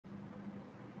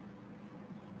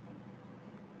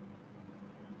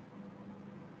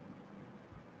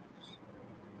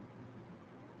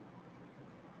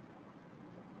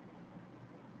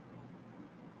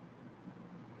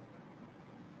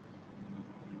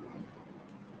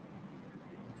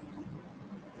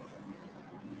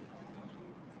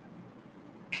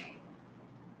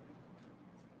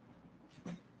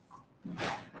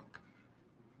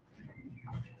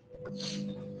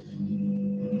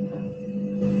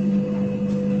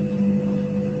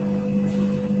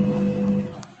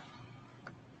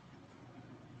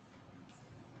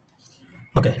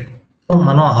Okay. So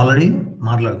మనం already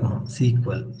మాట్లాడుకున్నాం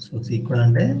sequel. So sequel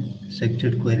అంటే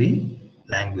స్ట్రక్చర్డ్ క్వెరీ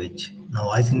లాంగ్వేజ్. నా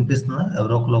వాయిస్ వినిపిస్తుందా?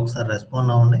 ఎవరో ఒకరు ఒకసారి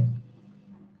రెస్పాండ్ అవ్వండి.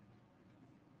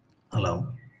 హలో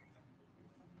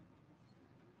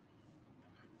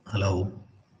హలో,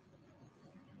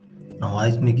 నా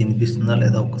వాయిస్ మీకు వినిపిస్తుందా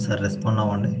లేదా ఒకసారి రెస్పాండ్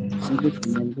అవ్వండి.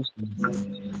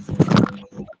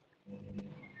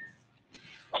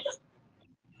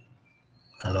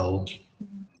 హలో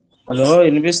హలో,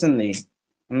 వినిపిస్తుంది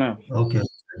అన్నా. Okay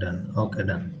done. Okay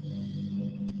done.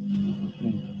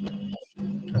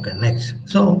 Okay next.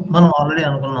 So మనం ఆల్రెడీ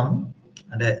అనుకున్నాం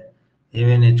అంటే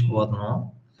ఏమేమి నేర్చుకోబోతున్నాం.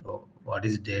 So what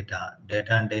is data?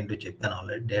 Data అంటే ఏంటో చెప్పాను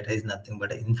already. Data is nothing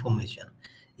but information.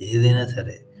 ఏదైనా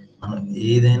సరే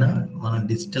మనం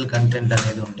డిజిటల్ కంటెంట్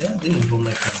అనేది ఉంటే అది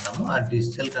ఇన్ఫర్మేషన్ అంటాము. ఆ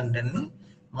డిజిటల్ కంటెంట్ని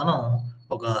మనం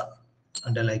ఒక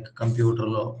అంటే లైక్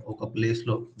కంప్యూటర్లో ఒక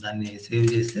ప్లేస్లో దాన్ని సేవ్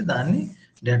చేస్తే దాన్ని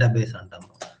డేటాబేస్ అంటాము.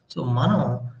 సో మనం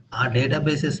ఆ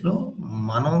డేటాబేసెస్లో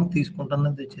మనం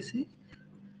తీసుకుంటున్నది వచ్చేసి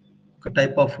ఒక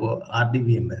type of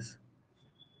RDBMS.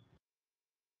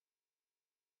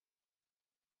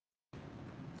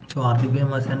 So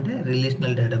RDBMS అంటే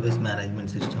రిలేషనల్ డేటాబేస్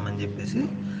మేనేజ్మెంట్ సిస్టమ్ అని చెప్పేసి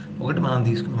ఒకటి మనం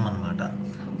తీసుకున్నాం అనమాట.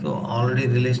 సో ఆల్రెడీ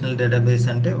రిలేషనల్ డేటాబేస్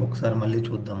అంటే ఒకసారి మళ్ళీ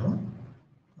చూద్దాము.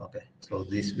 Okay, so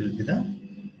this will be the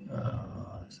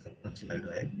second slide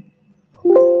right.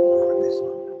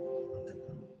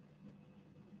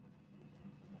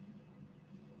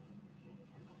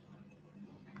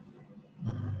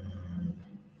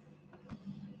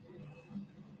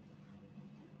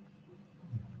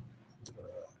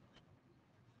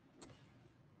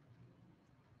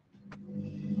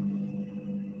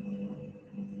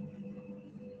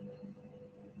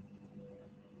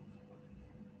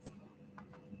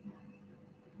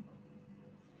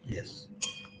 Yes.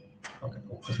 Okay,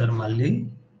 ఒక్కసారి మళ్ళీ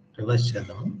రివర్స్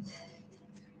చేద్దాము.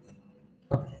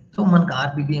 సో మనకి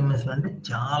RDBMS అంటే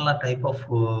చాలా టైప్ ఆఫ్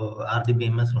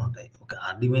RDBMS ఉంటాయి. ఒక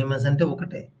RDBMS అంటే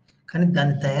ఒకటే, కానీ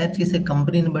దాన్ని తయారు చేసే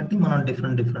కంపెనీని బట్టి మనం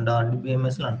డిఫరెంట్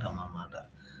RDBMSలు అంటాం అన్నమాట.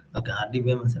 ఓకే,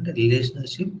 RDBMS అంటే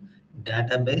రిలేషన్షిప్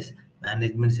డేటాబేస్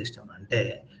మేనేజ్మెంట్ సిస్టమ్. అంటే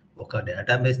ఒక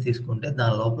డేటాబేస్ తీసుకుంటే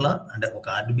దాని లోపల అంటే ఒక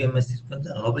RDBMS తీసుకుంటే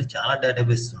దాని లోపల చాలా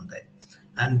డేటాబేస్ ఉంటాయి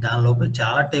అండ్ దాని లోపల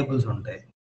చాలా టేబుల్స్ ఉంటాయి.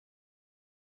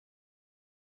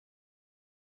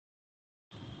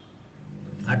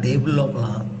 ఆ టేబుల్ లోపల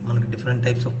మనకి డిఫరెంట్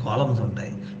టైప్స్ ఆఫ్ కాలమ్స్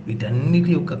ఉంటాయి.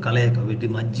 వీటన్నిటి యొక్క కలయిక, వీటి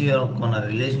మధ్య ఉన్న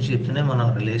రిలేషన్షిప్స్నే మనం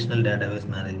రిలేషనల్ డేటాబేస్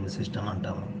మేనేజ్మెంట్ సిస్టమ్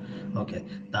అంటాము. ఓకే,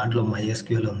 దాంట్లో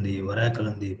MySQL ఉంది, ఒరాకిల్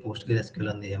ఉంది, PostgreSQL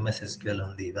ఉంది, MSSQL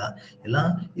ఉంది. ఇలా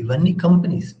ఇవన్నీ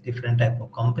companies, different type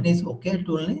of companies okay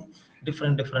టూల్ని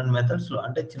different మెథడ్స్లో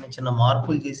అంటే చిన్న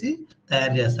మార్పులు చేసి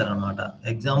తయారు చేస్తారనమాట.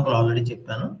 ఎగ్జాంపుల్ ఆల్రెడీ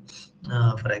చెప్పాను.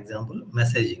 ఫర్ ఎగ్జాంపుల్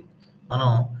మెసేజింగ్, మనం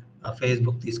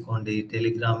ఫేస్బుక్ తీసుకోండి,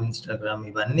 టెలిగ్రామ్, ఇన్స్టాగ్రామ్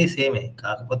ఇవన్నీ సేమే,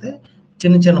 కాకపోతే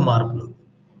చిన్న మార్పులు.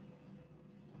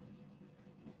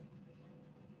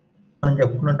 మనం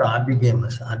చెప్పుకున్నట్టు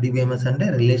RDBMS అంటే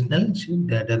relational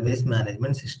database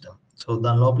management system. So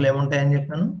దాని లోపల ఏముంటాయని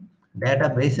చెప్పాను,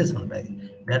 డేటాబేసెస్ ఉంటాయి.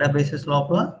 డేటాబేసెస్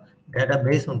లోపల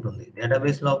డేటాబేస్ ఉంటుంది.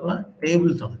 డేటాబేస్ లోపల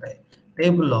టేబుల్స్ ఉంటాయి.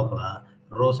 టేబుల్ లోపల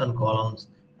రోస్ అండ్ కాలమ్స్,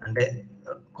 అంటే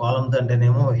కాలమ్స్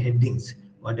అంటేనేమో హెడ్డింగ్స్,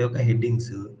 వాటి యొక్క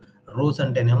హెడ్డింగ్స్. రోస్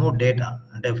అంటేనేమో డేటా,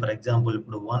 అంటే ఫర్ ఎగ్జాంపుల్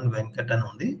ఇప్పుడు 1 వెంకట్ అని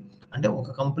ఉంది అంటే ఒక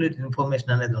కంప్లీట్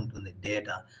ఇన్ఫర్మేషన్ అనేది ఉంటుంది.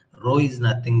 డేటా రో is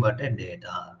nothing but A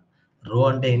data. రో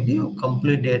అంటే ఏంటి,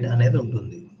 కంప్లీట్ డేటా అనేది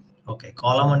ఉంటుంది. ఓకే,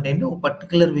 కాలం అంటే ఏంటి, ఒక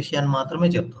పర్టికులర్ విషయాన్ని మాత్రమే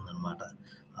చెప్తుంది అనమాట.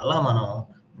 అలా మనం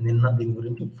నిన్న దీని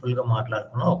గురించి ఫుల్గా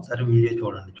మాట్లాడుకున్నాం. ఒకసారి వీడియో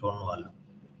చూడండి వాళ్ళు.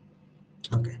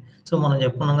 ఓకే, సో మనం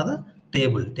చెప్పుకున్నాం కదా,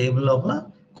 టేబుల్ లోపల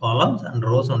కాలమ్స్ అండ్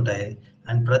రోస్ ఉంటాయి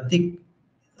అండ్ ప్రతి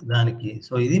దానికి.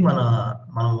 సో ఇది మనం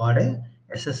వాడే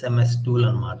SSMS టూల్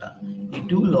అనమాట. ఈ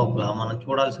టూల్ లోపల మనం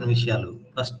చూడాల్సిన విషయాలు,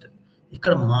 ఫస్ట్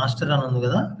ఇక్కడ మాస్టర్ అని ఉంది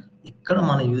కదా, ఇక్కడ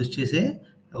మనం యూజ్ చేసే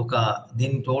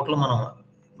దీని టోటల్ మనం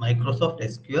Microsoft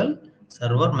SQL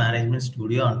server management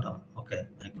studio అంటాం. Okay,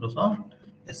 Microsoft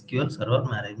SQL server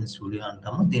management studio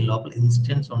అంటాము. దీని లోపల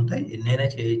ఇన్స్టెన్స్ ఉంటాయి, ఎన్నైనా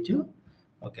చేయొచ్చు.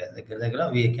 ఓకే, దగ్గర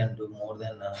we can do more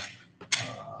than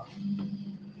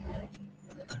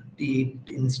 30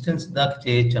 instance దాకా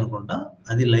చేయొచ్చు అనుకుంటా,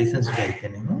 అది లైసెన్స్డ్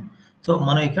అయితేనేమో. సో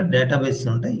మనం ఇక్కడ డేటాబేస్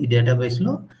ఉంటాయి. ఈ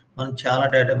డేటాబేస్లో మనం చాలా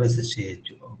డేటాబేసెస్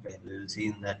చేయొచ్చు. Okay, will see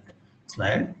in that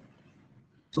slide.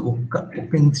 So ఒక్క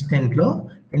ఇన్స్టెంట్లో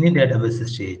ఎన్ని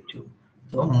డేటాబేసెస్ చేయొచ్చు.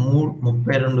 సో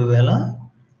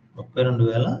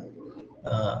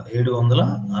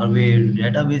 32,767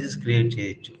 డేటాబేసెస్ క్రియేట్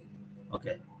చేయొచ్చు.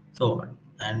 ఓకే, సో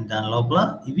అండ్ దాని లోపల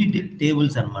ఇవి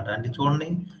టేబుల్స్ అనమాట. అంటే చూడండి,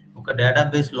 ఒక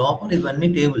డేటాబేస్ లోపల ఇవన్నీ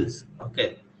టేబుల్స్. ఓకే,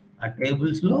 ఆ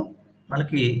టేబుల్స్లో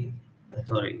మనకి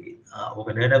ఒక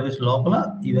డేటాబేస్ లోపల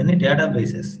ఇవన్నీ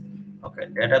డేటాబేసెస్. ఓకే,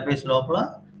 డేటాబేస్ లోపల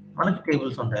మనకి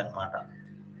టేబుల్స్ ఉంటాయి అన్నమాట.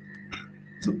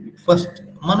 ఫస్ట్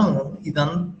మనం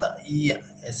ఇదంతా ఈ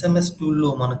ఎస్ఎంఎస్ టూల్లో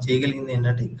మనం చేయగలిగింది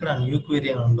ఏంటంటే ఇక్కడ న్యూ క్వెరీ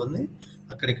అని ఉంటుంది.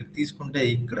 ఇక్కడ తీసుకుంటే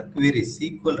ఇక్కడ క్వెరీ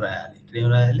సీక్వెల్ రాయాలి. ఇక్కడ ఏం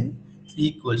రాయాలి?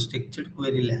 Sequel structured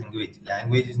query language.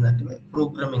 Language is అంటే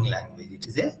programming language. It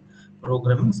is a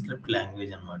programming script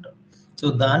language అనమాట. సో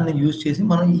దాన్ని యూజ్ చేసి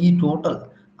మనం ఈ టోటల్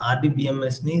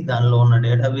ఆర్డిబిఎంఎస్ని, దానిలో ఉన్న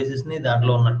డేటాబేసెస్ని,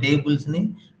 దాంట్లో ఉన్న టేబుల్స్ని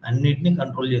అన్నిటిని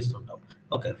కంట్రోల్ చేస్తుంటాం.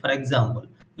 ఓకే, ఫర్ ఎగ్జాంపుల్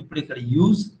ఇప్పుడు ఇక్కడ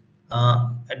యూజ్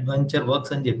అడ్వెంచర్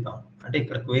వర్క్స్ అని చెప్పాం. అంటే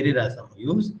ఇక్కడ క్వెరీ రాసాం,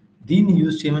 దీన్ని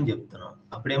యూజ్ చేయమని చెప్తున్నాం.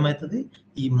 అప్పుడు ఏమవుతుంది?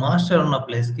 ఈ మాస్టర్ ఉన్న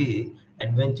ప్లేస్కి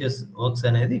అడ్వెంచర్స్ వర్క్స్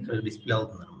అనేది ఇక్కడ డిస్ప్లే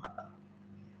అవుతుంది అనమాట.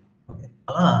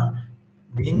 అలా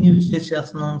దేన్ని యూజ్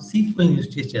చేస్తున్నాం? సీక్వెల్ యూజ్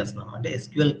చేస్తున్నాం. అంటే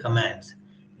ఎస్క్యూఎల్ కమాండ్స్.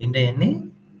 ఏంటంటే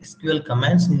ఎస్క్యూఎల్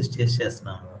కమాండ్స్ యూజ్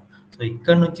చేస్తున్నాము. సో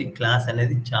ఇక్కడ నుంచి క్లాస్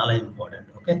అనేది చాలా important.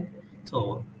 Okay, so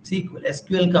sequel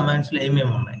SQL కమాండ్స్లో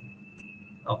ఏమేమి ఉన్నాయి?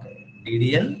 Okay,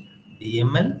 DDL,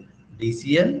 DML,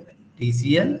 DCL,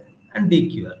 TCL and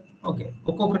DQL. Okay,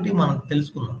 ఒక్కొక్కటి మనం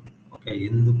తెలుసుకుందాం. ఓకే,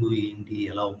 ఎందుకు, ఏంటి,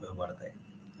 ఎలా ఉపయోగపడతాయి.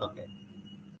 Okay,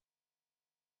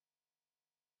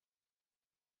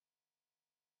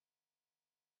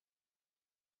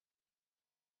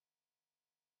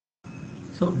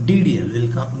 so DDL,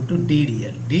 will come to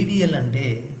DDL. DDL అంటే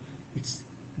it's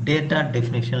data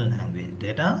definition language.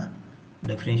 Data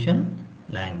definition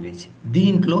language.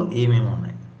 దీంట్లో ఏమేమి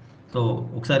ఉన్నాయి? సో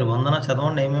ఒకసారి వందన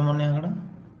చదవండి, ఏమేమి ఉన్నాయి అక్కడ?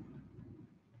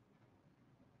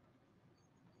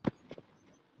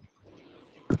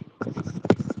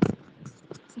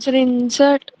 Sir,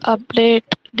 insert,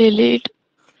 update, delete,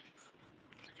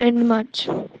 and much.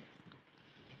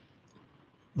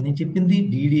 నేను చెప్పింది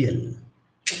DDL.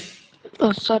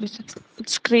 Oh, sorry, sir.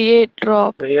 It's create,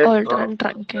 drop, alter, and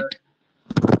truncate.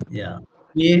 Yeah,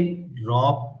 create,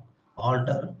 drop,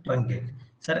 alter, truncate.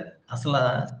 సరే, అసలు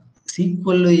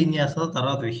సీక్వెల్లో ఏం చేస్తుందో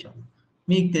తర్వాత విషయం.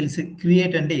 మీకు తెలిసి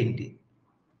క్రియేట్ అంటే ఏంటి?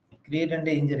 క్రియేట్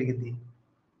అంటే ఏం జరిగింది?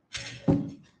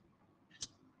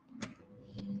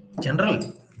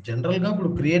 జనరల్గా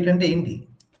ఇప్పుడు క్రియేట్ అంటే ఏంటి?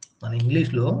 మన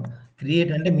ఇంగ్లీష్లో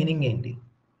క్రియేట్ అంటే మీనింగ్ ఏంటి?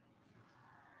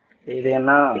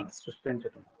 ఏదైనా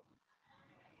సృష్టించడం,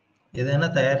 ఏదైనా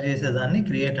తయారు చేసేదాన్ని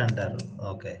క్రియేట్ అంటారు.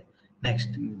 ఓకే,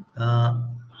 నెక్స్ట్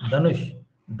ధనుష్,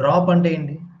 డ్రాప్ అంటే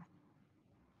ఏంటి?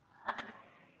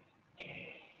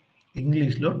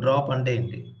 ఇంగ్లీష్లో డ్రాప్ అంటే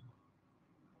ఏంటి?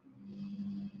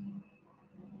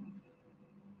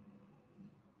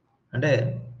 అంటే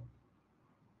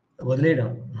వదిలేయడం,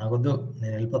 నాకొద్దు,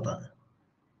 నేను వెళ్ళిపోతా,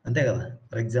 అంతే కదా.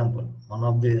 For example one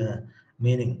of the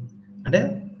meaning అంటే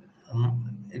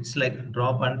ఇట్స్ లైక్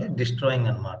డ్రాప్ అంటే డిస్ట్రాయింగ్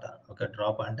అనమాట. ఒక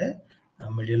డ్రాప్ అంటే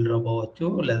మిడిల్ డ్రాప్ అవ్వచ్చు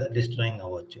లేదా డిస్ట్రాయింగ్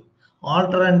అవ్వచ్చు.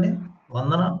 ఆల్టర్ అంటే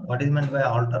వందన, what is meant by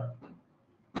alter?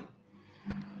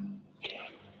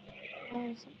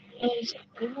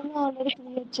 ఏమన్నా ఆల్రెడీ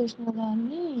క్రియేట్ చేసిన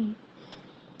దాన్ని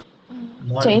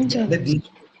అంటే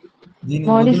దీని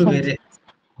బదులు వేరే,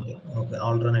 ఓకే,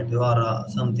 ఆల్టర్నేటివ్ ఆర్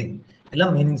సంథింగ్, ఇలా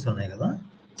మీనింగ్స్ ఉన్నాయి కదా.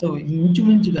 సో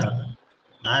ఇంచుమించుగా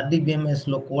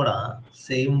ఆర్డిబిఎంఎస్లో కూడా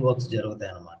సేమ్ వర్క్స్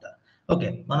జరుగుతాయి అన్నమాట. ఓకే,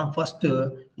 మనం ఫస్ట్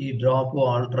ఈ డ్రాప్,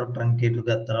 ఆల్టర్, ట్రంకేట్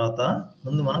తర్వాత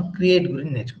ముందు మనం క్రియేట్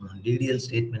గురించి నేర్చుకున్నాం. డిడిఎల్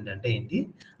స్టేట్మెంట్ అంటే ఏంటి,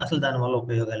 అసలు దానివల్ల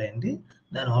ఉపయోగాలు ఏంటి,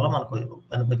 దానివల్ల మనకు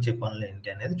పనికొచ్చే పనులు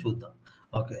ఏంటి అనేది చూద్దాం.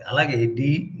 ఓకే, అలాగే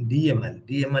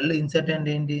డిఎంఎల్ ఇన్సర్ట్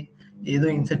అంటే ఏంటి? ఏదో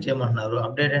ఇన్సర్ట్ చేయమంటున్నారు.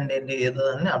 అప్డేట్ అంటే ఏంటి? ఏదో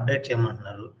దాన్ని అప్డేట్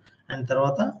చేయమంటున్నారు. అండ్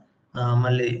తర్వాత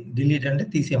మళ్ళీ డిలీట్ అంటే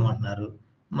తీసేయమంటున్నారు.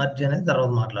 మర్జ్ అనేది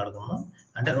తర్వాత మాట్లాడుకుందాం.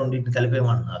 అంటే రెండింటిని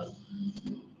కలిపేయమంటున్నారు.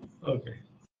 Okay,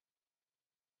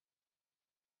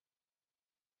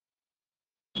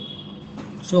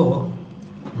 so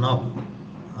now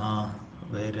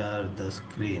where are the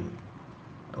screen?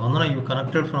 Vandana, you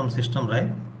connected from system,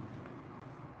 right?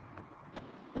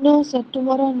 No, sir.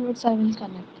 Tomorrow onwards I will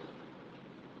connect.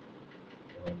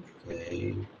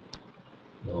 Okay.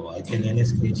 So అయితే నేనే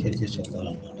స్క్రీన్ షేర్ చేసి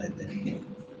చెప్తానమాట. అయితే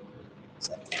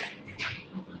సరే,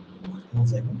 1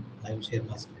 second, I will share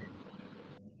my screen.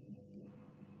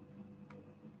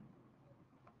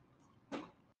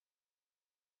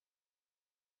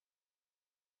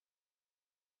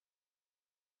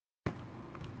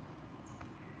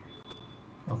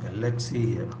 Okay, let's see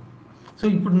here. So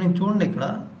ఇప్పుడు నేను చూడండి,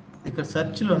 ఇక్కడ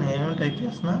సెర్చ్లో నేను ఏమేమి టైప్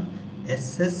చేస్తున్నా?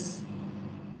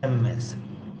 SSMS.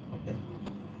 Okay,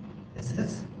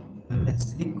 SSMS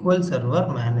equal server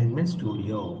management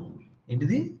studio.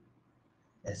 ఏంటిది?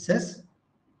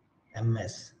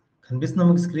 SSMS కనిపిస్తుందా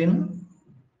మీకు screen?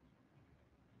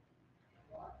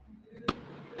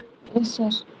 Yes,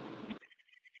 sir.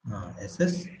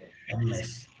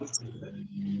 SSMS.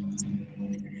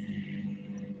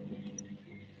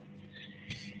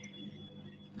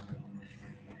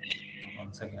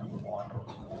 One second, water.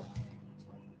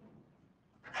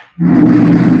 Okay,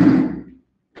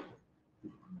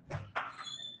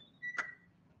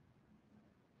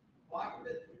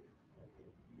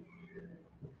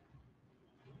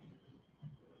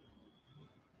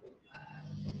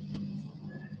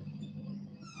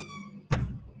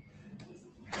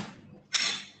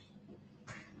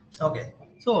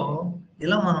 so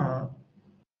ఇలా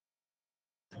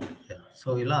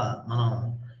మనం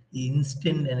ఈ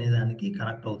ఇన్స్టెంట్ అనే దానికి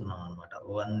కనెక్ట్ అవుతున్నాం అనమాట.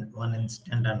 వన్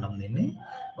ఇన్స్టెంట్ అంటాం దీన్ని.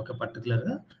 ఒక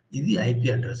పర్టికులర్గా ఇది ఐపీ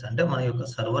అడ్రస్, అంటే మన యొక్క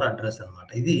సర్వర్ అడ్రస్ అనమాట.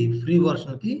 ఇది ఫ్రీ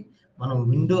వర్షన్కి మనం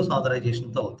విండోస్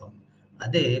ఆథరైజేషన్తో అవుతాం.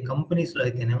 అదే కంపెనీస్లో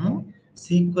అయితేనేమో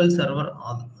సీక్వెల్ సర్వర్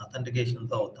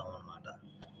అథెంటికేషన్తో అవుతాం అనమాట.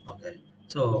 ఓకే,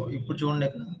 సో ఇప్పుడు చూడండి,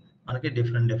 ఇక్కడ మనకి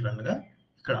డిఫరెంట్గా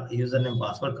ఇక్కడ యూజర్ నేమ్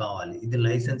పాస్వర్డ్ కావాలి. ఇది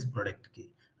లైసెన్స్ ప్రొడక్ట్కి.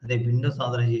 అదే విండోస్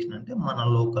ఆథరైజేషన్ అంటే మన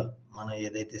లోకల్, మన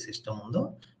ఏదైతే సిస్టమ్ ఉందో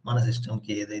మన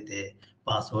సిస్టమ్కి ఏదైతే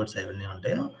పాస్వర్డ్స్ అవన్నీ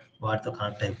ఉంటాయో వాటితో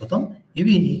కనెక్ట్ అయిపోతాం.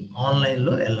 ఇవి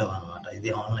ఆన్లైన్లో వెళ్ళవు అనమాట. ఇది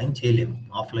ఆన్లైన్ చేయలేము,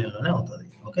 ఆఫ్లైన్లోనే అవుతుంది.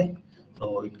 Okay, so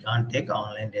it can't take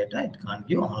online data, it can't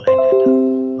give online data.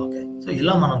 Okay, so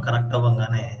ఇలా మనం కనెక్ట్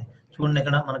అవ్వగానే చూడండి,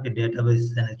 ఇక్కడ మనకి డేటాబేస్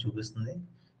అనేది చూపిస్తుంది.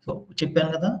 సో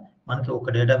చెప్పాను కదా, మనకి ఒక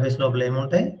డేటాబేస్ లోపల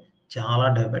ఏముంటాయి, చాలా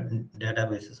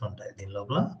డేటాబేసెస్ ఉంటాయి. దీని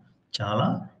లోపల చాలా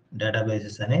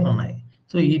డేటాబేసెస్ అనేవి ఉన్నాయి.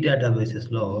 సో ఈ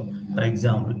డేటాబేసెస్లో ఫర్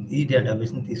ఎగ్జాంపుల్ ఈ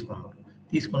డేటాబేస్ని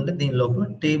తీసుకుంటే దీని లోపల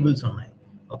టేబుల్స్ ఉన్నాయి.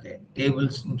 ఓకే,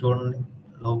 టేబుల్స్ చూడండి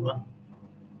లోపల.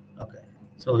 ఓకే,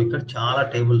 సో ఇక్కడ చాలా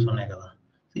టేబుల్స్ ఉన్నాయి కదా.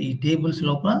 సో ఈ టేబుల్స్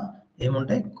లోపల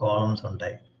ఏముంటాయి, కాలమ్స్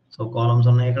ఉంటాయి. సో కాలమ్స్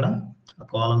ఉన్నాయి ఇక్కడ. ఆ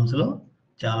కాలమ్స్లో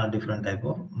చాలా డిఫరెంట్ టైప్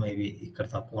ఆఫ్, మేబీ ఇక్కడ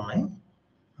తక్కువ ఉన్నాయి,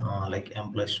 లైక్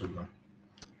ఎంప్లాయీస్ చూద్దాం.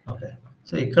 ఓకే,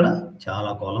 సో ఇక్కడ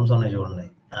చాలా కాలమ్స్ ఉన్నాయి చూడండి.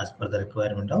 As per the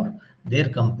requirement of their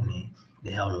company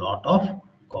they have lot of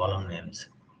column names.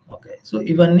 Okay, so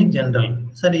ఇవన్నీ జనరల్.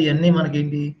 సరే, ఇవన్నీ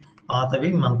మనకేంటి, పాతవి,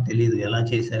 మనకు తెలియదు ఎలా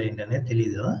చేశారు ఏంటి అనేది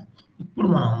తెలియదు కదా. ఇప్పుడు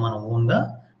మన ఓన్గా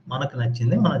మనకు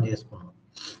నచ్చింది మనం చేసుకున్నాం.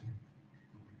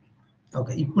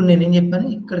 ఓకే, ఇప్పుడు నేనేం చెప్పాను,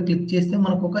 ఇక్కడ క్లిక్ చేస్తే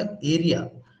మనకు ఒక ఏరియా,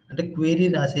 అంటే క్వెరీ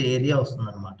రాసే ఏరియా వస్తుంది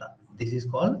అనమాట. This is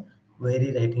called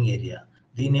query writing area.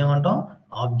 దీన్ని ఏమంటాం,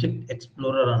 ఆబ్జెక్ట్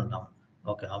ఎక్స్ప్లోరర్ అంటాం.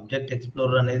 ఓకే, ఆబ్జెక్ట్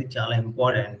ఎక్స్ప్లోరర్ అనేది చాలా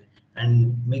ఇంపార్టెంట్. అండ్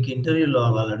మీకు ఇంటర్వ్యూలో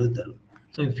వాళ్ళు అడుగుతారు,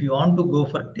 so if you want to go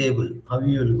for table, how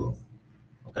you will go?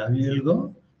 Okay, how you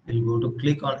will go to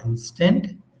click on instant,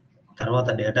 తర్వాత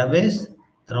డేటాబేస్,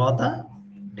 తర్వాత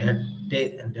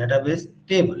డేటాబేస్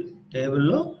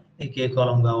టేబుల్లో మీకు ఏ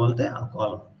కాలం కావాలితే ఆ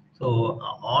కాలం. సో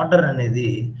ఆర్డర్ అనేది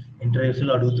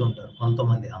ఇంటర్వ్యూస్లో అడుగుతుంటారు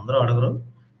కొంతమంది, అందరూ అడగరు.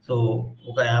 సో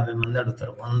ఒక 50 మంది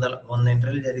అడుగుతారు. 100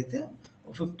 ఇంటర్వ్యూలు జరిగితే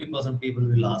 50% people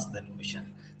will ask that question.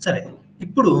 సరే,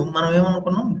 ఇప్పుడు మనం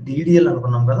ఏమనుకున్నాం, డీడీఎల్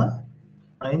అనుకున్నాం కదా.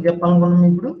 మనం ఏం చెప్పాలనుకున్నాం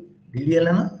ఇప్పుడు,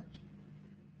 డీడీఎల్నా?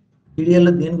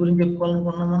 డీడీఎల్లో దేని గురించి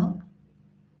చెప్పుకోవాలనుకున్నాం మనం?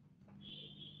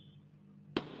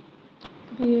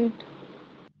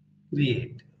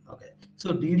 Create. Okay, so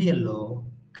డీడీఎల్లో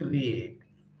create.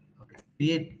 Okay,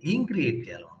 ఏం క్రియేట్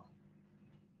చేయాలి మనం?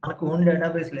 మనకు ఓన్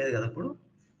డేటాబేస్ లేదు కదా ఇప్పుడు.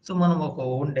 సో మనం ఒక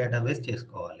ఓన్ డేటాబేస్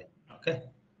చేసుకోవాలి. ఓకే,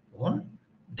 ఓన్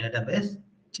డేటాబేస్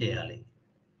చేయాలి.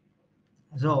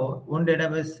 సో ఓన్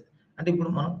డేటాబేస్ అంటే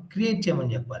ఇప్పుడు మనం క్రియేట్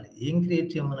చేయమని చెప్పాలి. ఏం క్రియేట్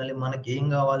చేయమనాలి, మనకి ఏం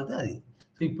కావాలితే అది.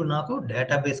 సో ఇప్పుడు నాకు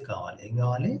డేటాబేస్ కావాలి. ఏం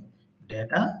కావాలి,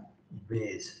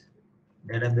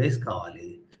 డేటాబేస్ కావాలి.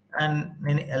 అండ్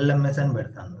నేను ఎల్ఎంఎస్ అని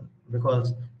పెడతాను, because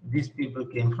these people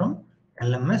came from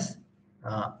LMS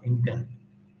intense.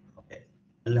 Okay,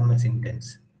 LMS intense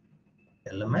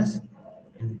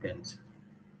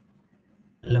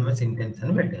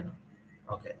అని పెట్టాను.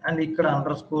 ఓకే, అండ్ ఇక్కడ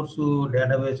అండర్ స్కోర్స్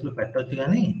డేటాబేస్లో పెట్టవచ్చు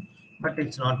కానీ బట్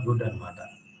ఇట్స్ నాట్ గుడ్ అనమాట.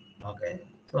 ఓకే,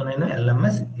 సో నేను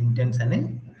ఎల్ఎంఎస్ ఇంటెన్స్ అని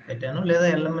పెట్టాను, లేదా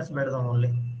ఎల్ఎంఎస్ పెడదాం, ఓన్లీ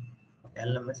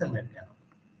ఎల్ఎంఎస్ అని పెట్టాను.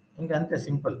 ఇంకా అంతే,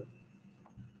 సింపుల్.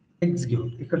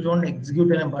 ఎగ్జిక్యూట్. ఇక్కడ చూడండి,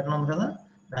 ఎగ్జిక్యూట్ అనే బటన్ ఉంది కదా,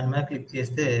 దాని మీద క్లిక్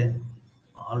చేస్తే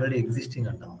ఆల్రెడీ ఎగ్జిస్టింగ్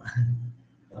అంటాం.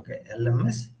 ఓకే,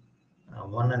 ఎల్ఎంఎస్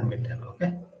 1 అని పెట్టాను. ఓకే,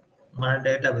 మన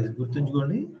డేటాబేస్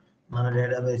గుర్తుంచుకోండి, మన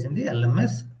డేటాబేస్ ఏంటి,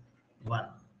 LMS 1.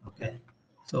 Okay,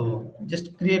 so just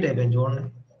create అయిపోయింది చూడండి.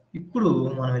 ఇప్పుడు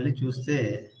మనం వెళ్ళి చూస్తే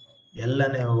ఎల్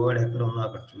అనే వర్డ్ ఎక్కడ ఉందో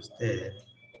అక్కడ చూస్తే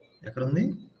ఎక్కడుంది,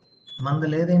 మనది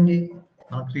లేదండి,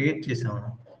 మనం క్రియేట్ చేసాము.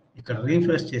 ఇక్కడ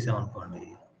రీఫ్రెష్ చేసాం అనుకోండి,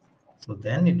 so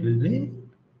then it will be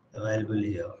available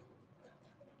here.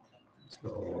 So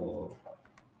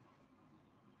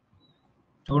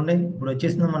చూడండి, ఇప్పుడు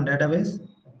వచ్చేసింది మన డేటాబేస్.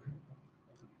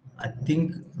 ఐ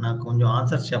థింక్ నాకు కొంచెం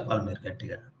ఆన్సర్స్ చెప్పాలి మీరు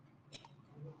గట్టిగా.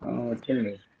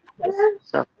 వచ్చింది.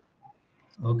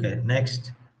 Okay, next.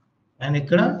 అండ్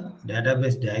ఇక్కడ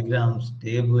డేటాబేస్ డయాగ్రామ్స్,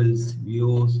 టేబుల్స్,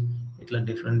 వ్యూస్, ఇట్లా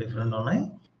డిఫరెంట్ ఉన్నాయి.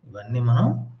 ఇవన్నీ మనం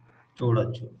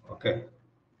చూడొచ్చు. Okay,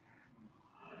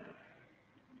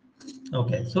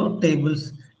 okay. సో టేబుల్స్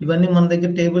ఇవన్నీ మన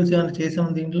దగ్గర టేబుల్స్ ఏమైనా చేసాం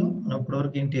దీంట్లో? మనం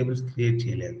ఇప్పటివరకు ఏం టేబుల్స్ క్రియేట్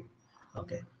చేయలేదు.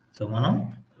 ఓకే. సో మనం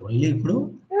ఓన్లీ ఇప్పుడు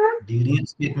DDL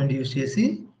స్టేట్మెంట్ యూజ్ చేసి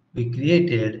we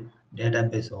created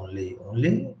database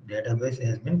only database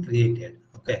has been created.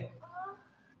 Okay.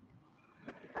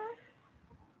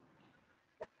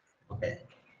 Okay.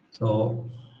 So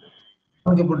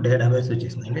మనకి ఇప్పుడు డేటాబేస్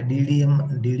వచ్చేసింది. అంటే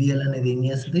DDL అనేది ఏం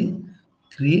చేస్తుంది?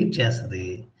 క్రియేట్ చేస్తుంది.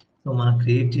 సో మనం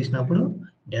క్రియేట్ చేసినప్పుడు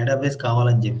డేటాబేస్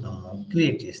కావాలని చెప్పాము,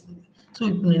 క్రియేట్ చేస్తుంది. సో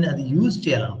ఇప్పుడు నేను అది యూజ్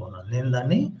చేయాలనుకున్నాను. నేను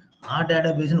దాన్ని ఆ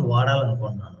డేటాబేస్ని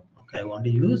వాడాలనుకుంటున్నాను. Okay, I want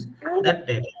use that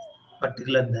data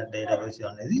particular that database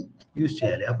అనేది యూజ్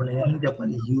చేయాలి. అప్పుడు నేను ఏం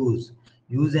చెప్పాలి?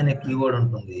 యూజ్ అనే కీవర్డ్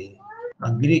ఉంటుంది.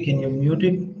 Agree, can you mute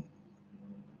it?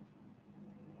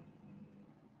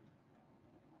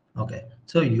 Okay.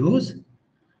 So use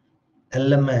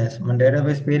LMS, మన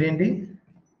డేటాబేస్ పేరేంటి?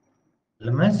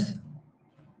 LMS.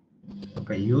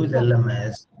 Okay, use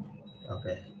LMS.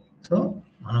 Okay. So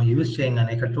మనం యూజ్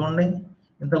చేయగానే ఇక్కడ చూడండి,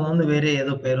 ఇంతకుముందు వేరే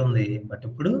ఏదో పేరు ఉంది, బట్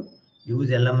ఇప్పుడు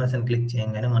యూజ్ LMS అని క్లిక్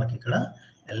చేయగానే మనకి ఇక్కడ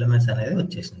LMS అనేది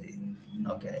వచ్చేసింది.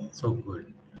 Okay, so good.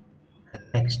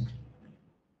 నెక్స్ట్,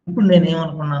 ఇప్పుడు నేను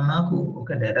ఏమనుకున్నాను, నాకు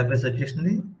ఒక డేటాబేస్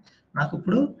వచ్చేసింది, నాకు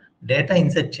ఇప్పుడు డేటా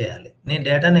ఇన్సర్ట్ చేయాలి. నేను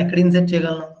డేటాని ఎక్కడ ఇన్సర్ట్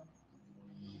చేయగలను?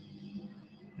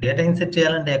 డేటా ఇన్సర్ట్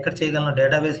చేయాలంటే ఎక్కడ చేయగలను?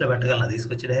 డేటాబేస్లో పెట్టగలను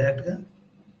తీసుకొచ్చి డైరెక్ట్గా?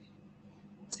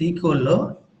 SQLలో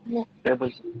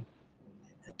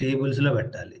టేబుల్స్లో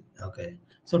పెట్టాలి. ఓకే.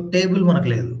 సో టేబుల్ మనకు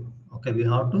లేదు. Okay, we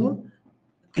have to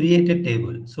create a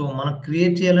table. So మనం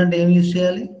క్రియేట్ చేయాలంటే ఏం యూజ్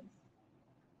చేయాలి?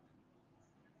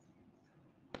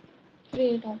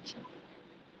 క్రియేట్.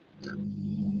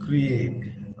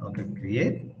 Okay,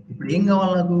 create. ఇప్పుడు ఏం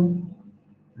కావాలి నాకు?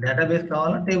 డేటాబేస్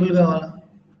కావాలా, టేబుల్ కావాలా?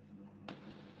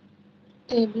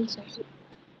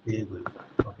 టేబుల్.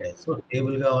 ఓకే, సో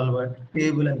టేబుల్ కావాలి, బట్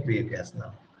టేబుల్ అని క్రియేట్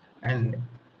చేస్తున్నాం. అండ్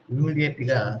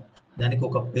ఇమీడియట్గా దానికి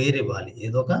ఒక పేరు ఇవ్వాలి,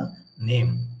 ఏదో ఒక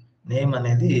నేమ్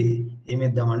అనేది ఏమి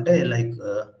ఇద్దామంటే లైక్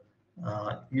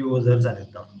యూజర్స్ అని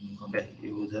ఇద్దాం. ఓకే,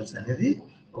 యూజర్స్ అనేది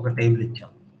ఒక టేబుల్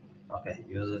ఇచ్చాం. ఓకే,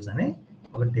 యూజర్స్ అని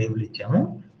ఒక టేబుల్ ఇచ్చాము.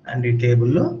 అండ్ ఈ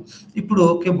టేబుల్లో ఇప్పుడు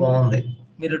ఓకే బాగుంది,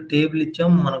 మీరు టేబుల్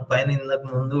ఇచ్చాం, మనకు పైన ఇంతకు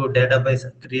ముందు డేటాబేస్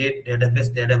క్రియేట్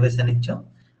డేటాబేస్ అని ఇచ్చాం,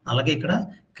 అలాగే ఇక్కడ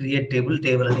క్రియేట్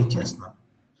టేబుల్ అని ఇచ్చేస్తున్నాం.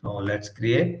 So let's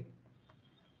create.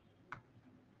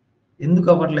 ఎందుకు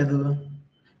అవ్వట్లేదు?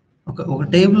 ఒక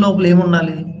టేబుల్ లోపల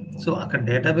ఏముండాలి? సో అక్కడ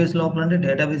డేటాబేస్ లోపల అంటే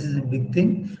డేటాబేస్ ఇస్ బిగ్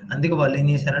థింగ్, అందుకే వాళ్ళు ఏం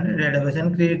చేశారంటే డేటాబేస్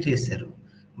అని క్రియేట్ చేశారు.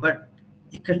 బట్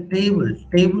ఇక్కడ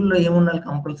టేబుల్లో ఏముండాలి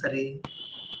కంపల్సరీ?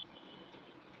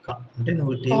 అంటే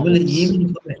నువ్వు టేబుల్ ఏమి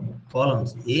ఇన్ఫర్మేషన్,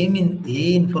 కాలమ్స్ ఏ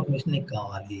ఇన్ఫర్మేషన్ నీకు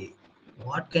కావాలి,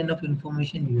 what kind of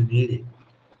information you need.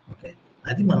 Okay,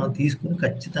 అది మనం తీసుకుని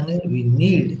ఖచ్చితంగా వి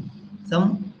నీడ్ సమ్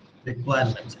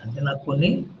రిక్వైర్మెంట్స్. అంటే నాకు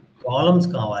కొన్ని కాలమ్స్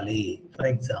కావాలి. ఫర్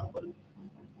ఎగ్జాంపుల్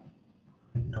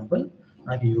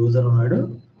నాకు యూజర్ ఉన్నాడు.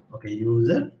 Okay,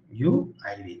 user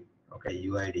UID. Okay,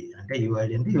 UID అంటే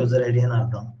యూజర్ ఐడి అని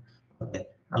అర్థం. ఓకే,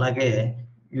 అలాగే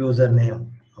యూజర్ నేమ్.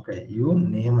 ఓకే,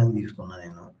 నేమ్ అని తీసుకున్నా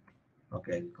నేను.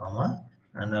 ఓకే, కామా,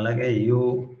 అండ్ అలాగే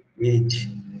ఏజ్.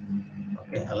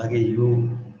 ఓకే, అలాగే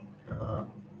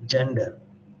జెండర్.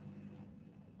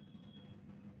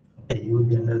 ఓకే,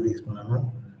 జెండర్ తీసుకున్నాను.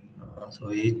 సో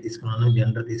ఏజ్ తీసుకున్నాను,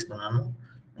 జెండర్ తీసుకున్నాను.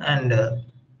 అండ్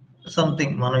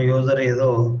సంథింగ్ మన యూజర్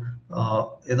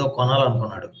ఏదో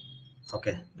కొనాలనుకున్నాడు.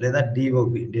 ఓకే, లేదా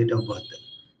DOP, date of birth.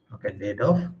 Okay, date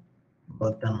of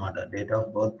birth అనమాట, డేట్ ఆఫ్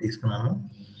బర్త్ తీసుకున్నాను.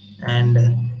 అండ్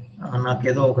నాకు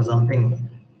ఏదో ఒక సంథింగ్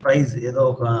ప్రైస్, ఏదో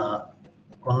ఒక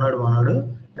కొన్నాడు,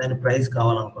 దాని ప్రైస్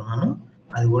కావాలనుకున్నాను,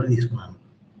 అది కూడా తీసుకున్నాను.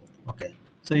 ఓకే,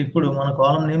 సో ఇప్పుడు మన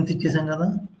కాలం నేమ్స్ ఇచ్చేసాం కదా.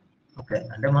 ఓకే,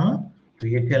 అంటే మనం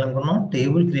క్రియేట్ చేయాలనుకున్నాం,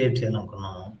 టేబుల్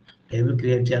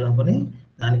క్రియేట్ చేయాలనుకుని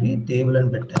దానికి టేబుల్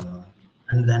అని పెట్టాము.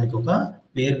 అండ్ దానికి ఒక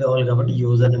పేరు కావాలి కాబట్టి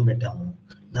యూజర్ అని పెట్టాము.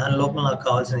 దాని లోపల నాకు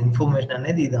కావాల్సిన ఇన్ఫర్మేషన్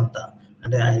అనేది ఇదంతా,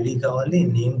 అంటే ఐడి కావాలి,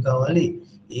 నేమ్ కావాలి,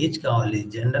 ఏజ్ కావాలి,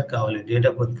 జెండర్ కావాలి, డేట్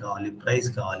ఆఫ్ బర్త్ కావాలి, ప్రైస్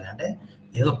కావాలి. అంటే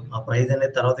ఏదో ఆ ప్రైస్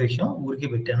అనేది తర్వాత విషయం, ఊరికి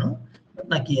పెట్టాను, బట్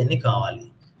నాకు ఇవన్నీ కావాలి.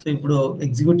 సో ఇప్పుడు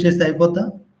ఎగ్జిక్యూట్ చేస్తే అయిపోతా.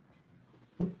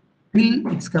 Till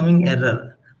it's coming error.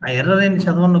 ఆ ఎర్రర్ ఏంటి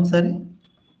చదవండి ఒకసారి.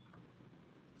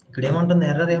 ఇక్కడ ఏమంటుంది?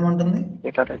 ఎర్రర్ ఏమంటుంది?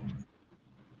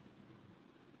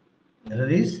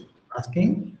 Error is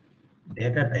asking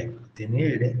data type. They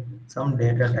need some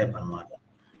data type అన్నమాట.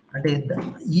 అంటే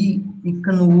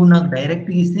ఇక్కడ నువ్వు నాకు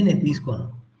డైరెక్ట్గా ఇస్తే నేను తీసుకోను.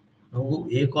 నువ్వు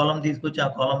ఏ కాలం తీసుకొచ్చి ఆ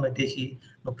కాలం పెట్టేసి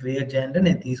నువ్వు క్రియేట్ చేయాలంటే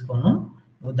నేను తీసుకోను.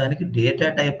 నువ్వు దానికి డేటా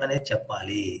టైప్ అనేది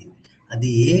చెప్పాలి. అది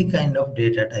ఏ కైండ్ ఆఫ్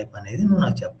డేటా టైప్ అనేది నువ్వు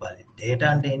నాకు చెప్పాలి. డేటా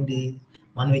అంటే ఏంటి?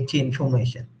 మనం ఇచ్చే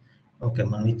ఇన్ఫర్మేషన్. ఓకే,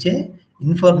 మనం ఇచ్చే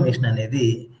ఇన్ఫర్మేషన్ అనేది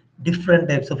డిఫరెంట్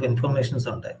టైప్స్ ఆఫ్ ఇన్ఫర్మేషన్స్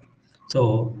ఉంటాయి. సో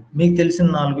మీకు తెలిసిన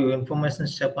 4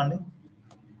 ఇన్ఫర్మేషన్స్ చెప్పండి.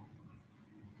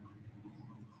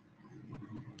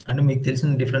 అంటే మీకు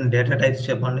తెలిసిన డిఫరెంట్ డేటా టైప్స్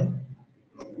చెప్పండి.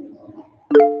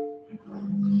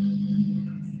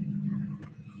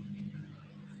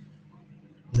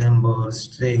 నెంబర్,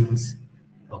 స్ట్రింగ్స్,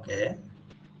 ఓకే,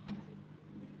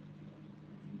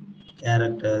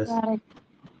 క్యారెక్టర్స్,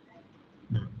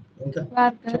 ఇంకా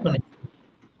చెప్పండి.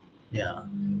 యా,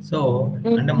 సో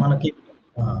అంటే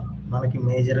మనకి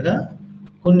మేజర్గా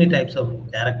కొన్ని టైప్స్ ఆఫ్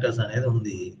క్యారెక్టర్స్ అనేది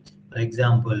ఉంది. ఫర్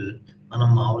ఎగ్జాంపుల్ మనం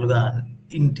మామూలుగా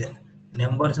ఇంట్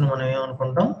నెంబర్స్ని మనం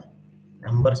ఏమనుకుంటాం,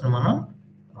 నెంబర్స్ని మనం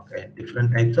okay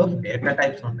different types of data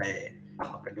types ఉంటాయి.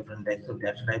 Okay, different types of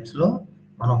data టైప్స్లో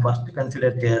మనం ఫస్ట్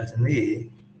కన్సిడర్ చేయాల్సింది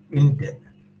ఇంట్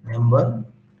నెంబర్,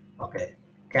 ఓకే,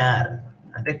 క్యార్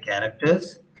అంటే క్యారెక్టర్స్,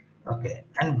 ఓకే,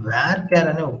 అండ్ వేర్ క్యార్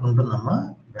అనే ఒకటి ఉంటుందమ్మా.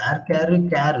 వేర్ క్యార్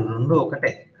క్యార్ రెండు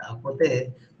ఒకటే, కాకపోతే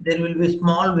there will be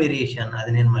small variation,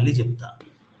 అది నేను మళ్ళీ చెప్తా.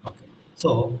 ఓకే, సో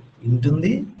ఇంట్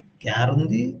ఉంది, క్యార్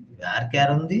ఉంది, వేర్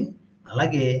క్యార్ ఉంది.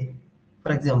 అలాగే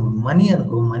ఫర్ ఎగ్జాంపుల్ మనీ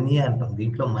అనుకో, మనీ అంటాం,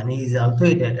 దీంట్లో money is also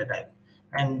a data type.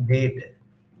 And date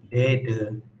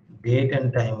date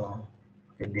and time,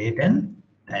 date and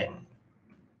time,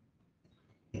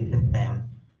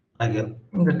 అలాగే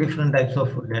ఇంకా different types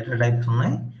of data types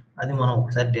ఉన్నాయి. అది మనం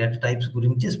ఒకసారి డేటా టైప్స్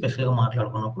గురించి స్పెషల్గా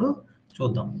మాట్లాడుకున్నప్పుడు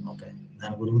చూద్దాం. ఓకే,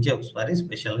 దాని గురించి ఒకసారి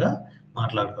స్పెషల్గా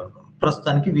మాట్లాడుకుందాం.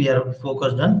 ప్రస్తుతానికి we are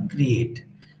focused on create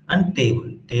and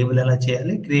table ఎలా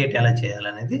చేయాలి, క్రియేట్ ఎలా చేయాలి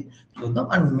అనేది చూద్దాం.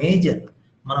 అండ్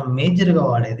మనం మేజర్గా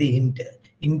వాడేది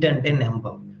ఇంట్ అంటే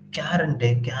నెంబర్, క్యార్ అంటే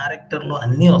క్యారెక్టర్లో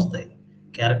అన్నీ వస్తాయి,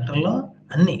 క్యారెక్టర్లో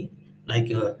అన్నీ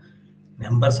లైక్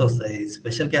నెంబర్స్ వస్తాయి,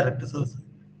 స్పెషల్ క్యారెక్టర్స్ వస్తాయి,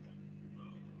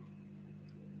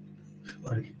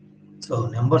 సో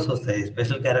నెంబర్స్ వస్తాయి,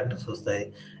 స్పెషల్ క్యారెక్టర్స్ వస్తాయి,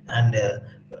 అండ్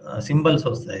సింబల్స్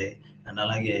వస్తాయి, అండ్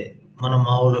అలాగే మనం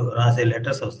మామూలు రాసే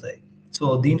లెటర్స్ వస్తాయి. సో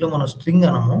దీంట్లో మనం స్ట్రింగ్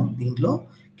అనము, దీంట్లో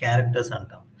క్యారెక్టర్స్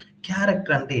అంటాం.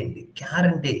 క్యారెక్టర్ అంటే ఏంటి, క్యార్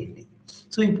అంటే ఏంటి?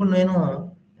 సో ఇప్పుడు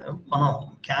మనం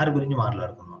క్యార్ గురించి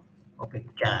మాట్లాడుకుందాం. ఓకే,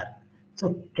 క్యార్. సో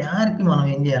క్యార్కి మనం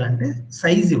ఏం చేయాలంటే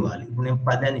సైజ్ ఇవ్వాలి. ఇప్పుడు నేను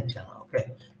 10 అని ఇచ్చాను, ఓకే,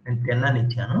 నేను 10 అని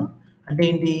ఇచ్చాను అంటే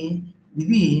ఏంటి,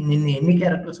 ఇది నిన్ను ఎన్ని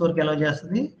క్యారెక్టర్స్ వరకు అలౌ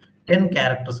చేస్తుంది, 10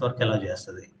 క్యారెక్టర్స్ వరకు అలౌ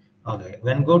చేస్తుంది. Okay,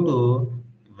 when go to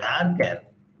wear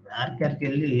క్యార్కి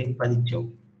వెళ్ళి 10 ఇచ్చావు,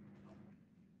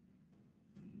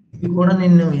 ఇది కూడా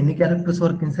నిన్ను ఎన్ని క్యారెక్టర్స్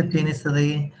వరకు ఇన్సర్ట్ చేయనిస్తుంది,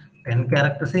 10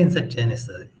 క్యారెక్టర్సే ఇన్సర్ట్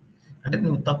చేయనిస్తుంది. అంటే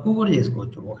నువ్వు తక్కువ కూడా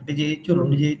చేసుకోవచ్చు, 1 చేయొచ్చు,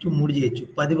 2 చేయొచ్చు, 3 చేయొచ్చు,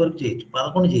 10 వరకు చేయొచ్చు,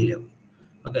 11 చేయలేవు.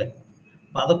 ఓకే,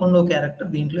 11వ క్యారెక్టర్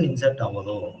దీంట్లో ఇన్సర్ట్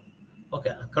అవ్వదు. ఓకే,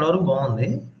 అక్కడ వరకు బాగుంది.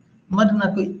 మరి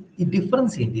నాకు ఈ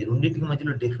డిఫరెన్స్ ఏంటి, రెండింటికి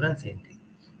మధ్యలో డిఫరెన్స్ ఏంటి?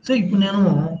 సో ఇప్పుడు నేను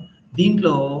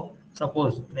దీంట్లో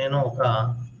సపోజ్ నేను ఒక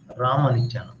రామ్ అని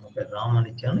ఇచ్చాను, ఓకే, రామ్ అని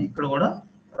ఇచ్చాను, ఇక్కడ కూడా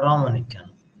రామ్ అని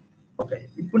ఇచ్చాను. ఓకే,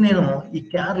 ఇప్పుడు నేను ఈ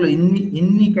క్యార్లో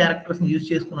ఎన్ని క్యారెక్టర్స్ యూజ్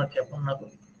చేసుకున్నట్టు చెప్పండి నాకు.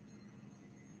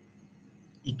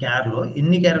 ఈ క్యార్లో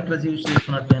ఎన్ని క్యారెక్టర్స్ యూజ్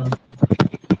చేసుకున్నట్టు నేను,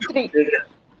 3.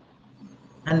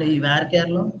 అండ్ ఈ wear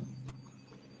క్యార్లో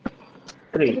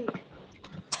 3.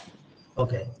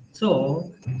 Okay, so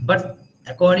but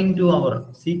according to our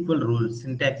sequel rules,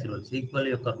 syntax rules, sequel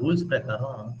యొక్క రూల్స్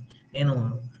ప్రకారం నేను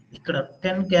ఇక్కడ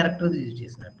 10 క్యారెక్టర్స్ యూజ్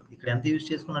చేసినట్టు, ఇక్కడ ఎంత యూజ్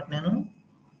చేసుకున్నట్టు, నేను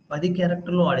 10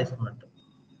 క్యారెక్టర్లు వాడేసుకున్నట్టు.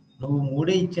 నువ్వు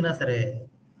 3 ఇచ్చినా సరే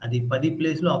అది 10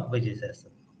 ప్లేస్లో ఆక్యుపై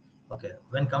చేసేస్తుంది. Okay,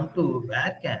 when come to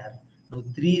wear క్యార్, నువ్వు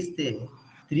 3 ఇస్తే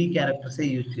 3 క్యారెక్టర్సే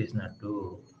యూజ్ చేసినట్టు,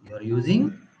 you are using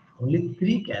only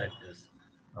 3 characters.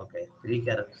 Okay, 3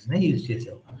 క్యారెక్టర్స్నే use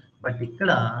చేసావు. బట్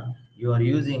ఇక్కడ you are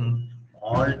using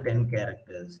all 10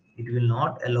 characters. It will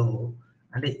not allow,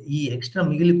 అంటే ఈ ఎక్స్ట్రా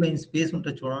మిగిలిపోయిన స్పేస్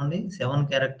ఉంటుంది చూడండి, 7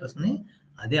 క్యారెక్టర్స్ని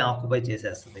అదే ఆక్యుపై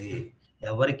చేసేస్తుంది,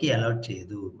 ఎవరికి అలౌట్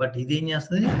చేయదు. బట్ ఇది ఏం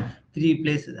చేస్తుంది, 3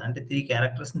 ప్లేసెస్ అంటే 3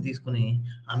 క్యారెక్టర్స్ని తీసుకుని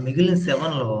ఆ మిగిలిన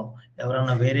 7లో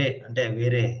ఎవరన్నా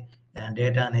వేరే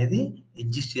డేటా అనేది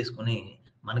అడ్జస్ట్ చేసుకుని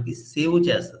మనకి సేవ్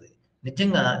చేస్తుంది.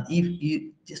 నిజంగా ఈ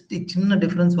జస్ట్ ఈ చిన్న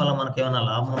డిఫరెన్స్ వల్ల మనకి ఏమైనా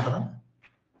లాభం ఉంటుందా?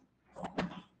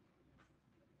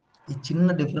 ఈ చిన్న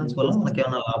డిఫరెన్స్ వల్ల మనకి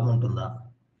ఏమైనా లాభం ఉంటుందా?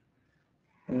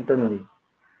 ఉంటుంది.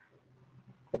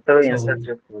 కొత్తగా ఇన్సర్ట్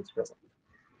చేసుకోవచ్చు.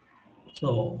 సో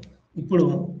ఇప్పుడు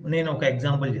నేను ఒక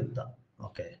ఎగ్జాంపుల్ చెప్తా.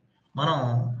 ఓకే, మనం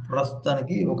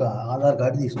ప్రస్తుతానికి ఒక ఆధార్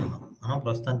కార్డు తీసుకున్నాం. మనం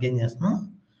ప్రస్తుతానికి ఏం చేస్తున్నాం,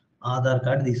 ఆధార్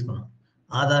కార్డు తీసుకున్నాం.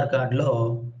 ఆధార్ కార్డులో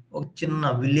ఒక చిన్న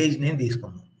విలేజ్ నేమ్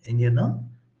తీసుకున్నాం. ఏం చేద్దాం,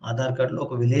 ఆధార్ కార్డులో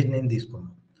ఒక విలేజ్ నేమ్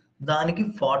తీసుకున్నాం. దానికి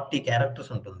 40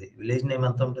 క్యారెక్టర్స్ ఉంటుంది. విలేజ్ నేమ్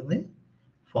ఎంత ఉంటుంది,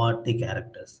 40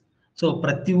 క్యారెక్టర్స్. సో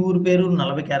ప్రతి ఊరు పేరు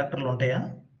 40 క్యారెక్టర్లు ఉంటాయా?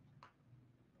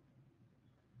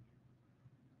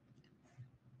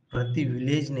 ప్రతి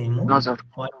విలేజ్ నేమ్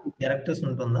 40 క్యారెక్టర్స్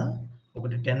ఉంటుందా?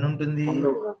 ఒకటి 10 ఉంటుంది,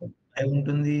 5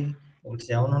 ఉంటుంది, ఒకటి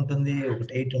 7 ఉంటుంది,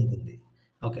 ఒకటి 8 ఉంటుంది.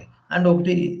 ఓకే, అండ్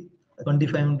ఒకటి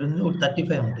 25 ఉంటుంది, ఒకటి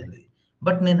 35 ఉంటుంది.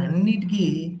 బట్ నేను అన్నిటికీ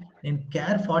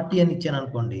క్యార్ 40 అని ఇచ్చాను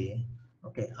అనుకోండి.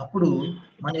 ఓకే, అప్పుడు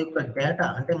మన యొక్క డేటా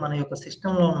అంటే మన యొక్క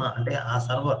సిస్టంలో ఉన్న అంటే ఆ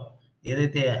సర్వర్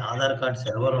ఏదైతే ఆధార్ కార్డ్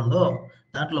సర్వర్ ఉందో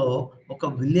దాంట్లో ఒక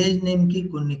విలేజ్ నేమ్కి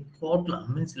కొన్ని కోట్ల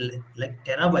మీన్స్ లైక్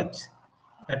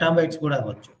పెటాబైట్స్ కూడా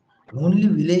అవ్వచ్చు. ఓన్లీ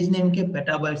విలేజ్ నేమ్కే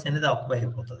పెటాబైట్స్ అనేది ఆక్యుపై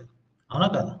అయిపోతుంది. అవునా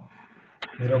కదా?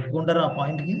 మీరు ఒప్పుకుంటారా ఆ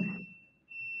పాయింట్కి?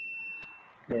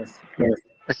 Yes.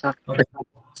 ఓకే,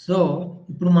 సో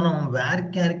ఇప్పుడు మనం wear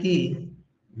క్యార్కి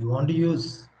you want use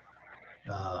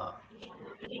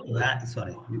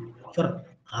sorry for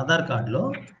Aadhaar కార్డులో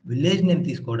విలేజ్ నేమ్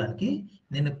తీసుకోవడానికి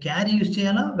నేను క్యారీ యూజ్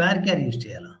చేయాలా, వేర్ క్యారీ యూజ్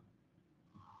చేయాలా?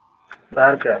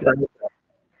 Varchar.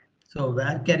 So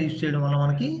where carry use చేయడం వల్ల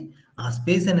మనకి ఆ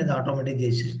స్పేస్ అనేది ఆటోమేటిక్గా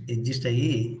ఎగ్జిస్ట్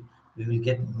అయ్యి we will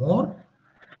get more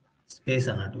space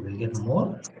అన్నట్టు, will get more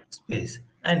space.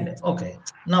 And okay,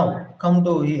 now come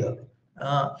to hear.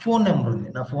 Phone number ఉంది,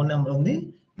 నా ఫోన్ నెంబర్ ఉంది,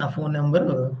 నా ఫోన్ నెంబర్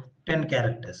 10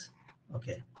 క్యారెక్టర్స్.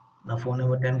 ఓకే, నా ఫోన్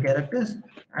నెంబర్ 10 క్యారెక్టర్స్.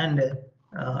 అండ్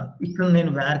ఇక్కడ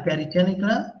నేను వేర్ క్యారీ ఇచ్చాను,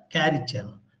 ఇక్కడ క్యారీ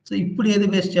ఇచ్చాను. సో ఇప్పుడు ఏది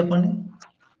బెస్ట్ చెప్పండి?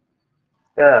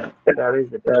 Char. Char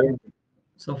is the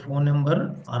so phone number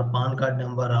are pan card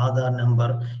number, Aadhaar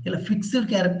number, ఇలా ఫిక్స్డ్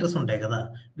క్యారెక్టర్స్ ఉంటాయి కదా,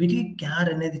 వీటికి క్యార్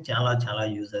అనేది చాలా చాలా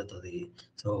యూజ్ అవుతుంది.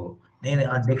 సో నేను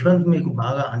ఆ డిఫరెన్స్ మీకు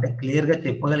బాగా అంటే క్లియర్గా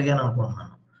చెప్పగలిగాను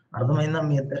అనుకుంటున్నాను. అర్థమైందా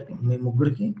మీ ఇద్దరికి, మీ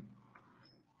ముగ్గురికి?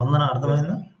 వందన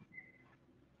అర్థమైందా?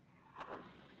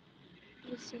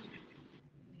 Yes, sir.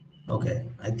 Okay,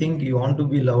 I think you want to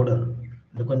be louder,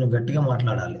 అంటే కొంచెం గట్టిగా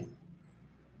మాట్లాడాలి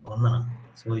వందన.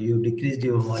 So you decreased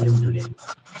your volume today.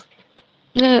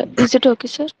 Is it okay,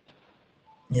 sir?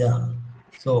 Yeah,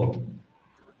 so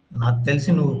నాకు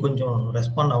తెలిసి నువ్వు కొంచెం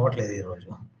రెస్పాండ్ అవ్వట్లేదు ఈరోజు.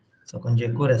 సో కొంచెం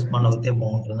ఎక్కువ రెస్పాండ్ అవుతే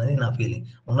బాగుంటుందని నా ఫీలింగ్.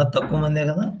 ఉన్నది తక్కువ మందే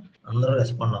కదా, అందరూ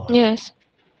రెస్పాండ్ అవ్వాలి. Yes.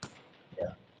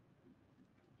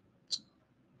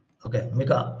 ఓకే,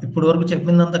 మీకు ఇప్పుడు వరకు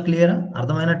చెప్పిందంతా క్లియరా,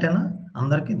 అర్థమైనట్టేనా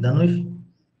అందరికి? ధనుష్?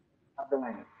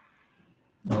 అర్థమైంది.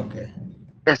 Okay,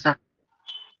 Yes, sir.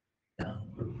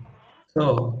 So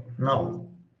now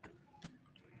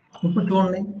ఇప్పుడు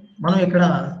చూడండి, మనం ఇక్కడ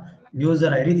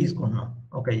యూజర్ ఐడి తీసుకుంటున్నాం.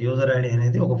 ఓకే, యూజర్ ఐడి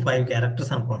అనేది ఒక 5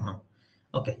 క్యారెక్టర్స్ అనుకుంటున్నాం.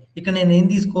 ఓకే, ఇక్కడ నేను ఏం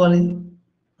తీసుకోవాలి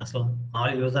అసలు?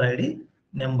 All user ID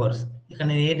numbers. ఇక్కడ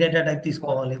నేను ఏ డేటా టైప్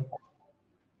తీసుకోవాలి?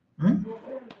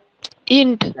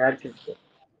 Int.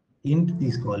 ఇంట్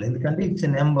తీసుకోవాలి, ఎందుకంటే ఇట్స్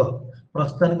నెంబర్.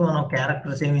 ప్రస్తుతానికి మనం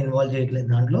క్యారెక్టర్స్ ఏమి ఇన్వాల్వ్ చేయట్లేదు,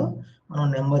 దాంట్లో మనం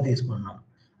నెంబర్ తీసుకున్నాం.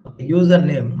 Okay, user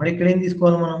name. మరి ఇక్కడ ఏం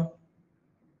తీసుకోవాలి మనం?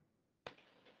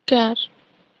 Char.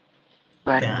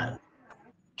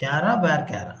 క్యారా వేర్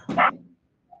క్యారా?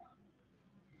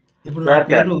 ఇప్పుడు నా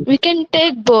పేరు We can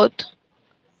take both.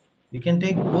 You can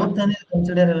take both అనేది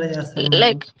కన్సిడర్ ఎలా చేస్తారు?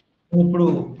 Like, ఇప్పుడు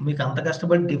మీకు అంత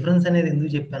కష్టపడి డిఫరెన్స్ అనేది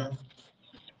ఎందుకు చెప్పాను?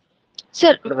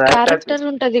 sir, క్యారెక్టర్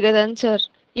ఉంటది కదా సార్.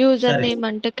 యూజర్ సరే. నేమ్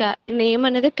అంటే నేమ్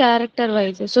అనేది క్యారెక్టర్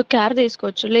వైజ్, సో క్యార్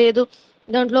తీసుకోవచ్చు. లేదు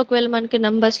దాంట్లో ఒకవేళ మనకి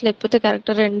నంబర్స్ లేకపోతే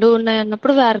క్యారెక్టర్ రెండు ఉన్నాయి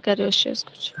అన్నప్పుడు వేర్ క్యార్ యూస్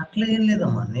చేసుకోవచ్చు. అట్లా ఏం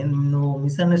లేదమ్మా, నువ్వు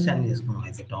మిస్అండర్స్టాండ్ చేసుకున్నావు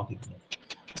అయితే topic.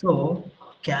 So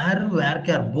క్యార్ wear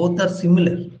క్యార్ both are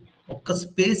similar, ఒక్క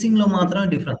స్పేసింగ్ లో మాత్రమే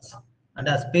డిఫరెన్స్. అంటే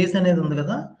ఆ స్పేస్ అనేది ఉంది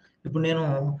కదా. ఇప్పుడు నేను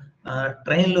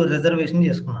ట్రైన్లో రిజర్వేషన్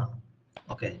చేసుకున్నాను.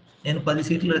 ఓకే, నేను 10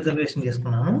 సీట్లు రిజర్వేషన్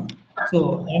చేసుకున్నాను. సో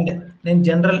అండ్ నేను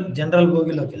జనరల్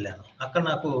బోగిలోకి వెళ్ళాను, అక్కడ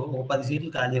నాకు ఒక 10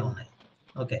 సీట్లు ఖాళీ ఉన్నాయి.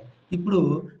 ఓకే, ఇప్పుడు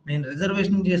నేను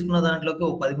రిజర్వేషన్ చేసుకున్న దాంట్లోకి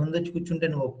ఒక 10 మంది వచ్చి కూర్చుంటే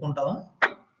నువ్వు ఒప్పుకుంటావా?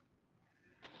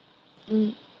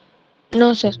 No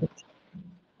sir.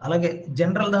 అలాగే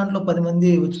జనరల్ దాంట్లో 10 మంది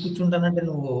వచ్చి కూర్చుంటానంటే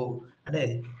నువ్వు అంటే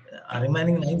ఆ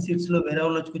రిమైనింగ్ 9 సీట్స్ లో వేరే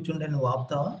వాళ్ళు వచ్చి కూర్చుంటే నువ్వు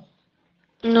ఆపుతావా?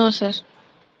 No sir.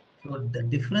 So the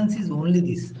difference is only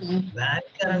this.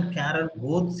 Varchar and char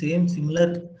both same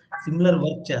similar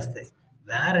work చేస్తాయి.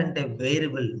 వేర్ అంటే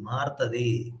వేరియబుల్ మారుతుంది.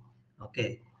 ఓకే,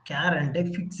 క్యార్ అంటే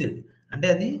ఫిక్స్డ్, అంటే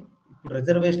అది ఇప్పుడు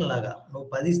రిజర్వేషన్ లాగా నువ్వు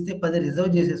 10 ఇస్తే 10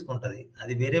 రిజర్వ్ చేసేసుకుంటుంది.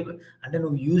 అది వేరియబుల్, అంటే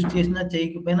నువ్వు యూజ్ చేసినా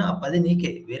చేయకపోయినా ఆ 10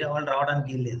 నీకే, వేరే వాళ్ళు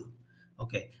రావడానికి లేదు.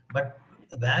 ఓకే, బట్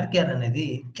వేర్ క్యార్ అనేది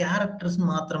క్యారెక్టర్స్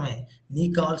మాత్రమే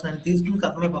నీకు కావాల్సిన తీసుకుని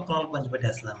కథమే పక్కన వాళ్ళకి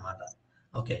పంచిపెట్టేస్తుంది అనమాట.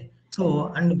 ఓకే, సో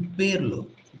అండ్ పేర్లు,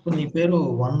 ఇప్పుడు నీ పేరు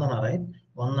వందన, రైట్?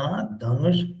 వందన,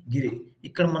 ధనుష్, గిరి.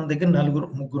 ఇక్కడ మన దగ్గర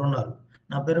ముగ్గురు ఉన్నారు.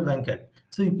 నా పేరు వెంకట్.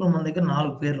 సో ఇప్పుడు మన దగ్గర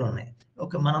 4 పేర్లు ఉన్నాయి.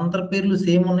 ఓకే, మనందరి పేర్లు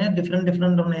సేమ్ ఉన్నాయా,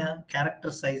 డిఫరెంట్ ఉన్నాయా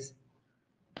క్యారెక్టర్ సైజ్?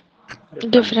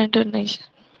 డిఫరెంట్ ఉన్నాయి సార్.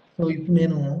 సో ఇప్పుడు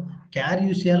నేను క్యార్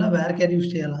యూజ్ చేయాలా, వేర్ క్యార్ యూజ్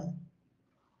చేయాలా?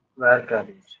 Varchar.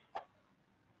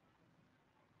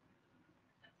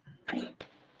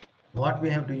 What we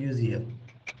have to use here?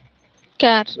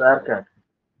 క్యార్. Varchar.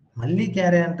 మళ్ళీ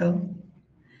క్యారే అంటావు?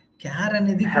 క్యార్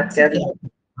అనేది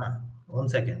వన్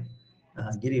సెకండ్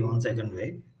గిరి, 1 సెకండ్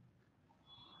వెయిట్.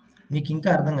 మీకు ఇంకా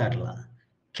అర్థం కావట్లా?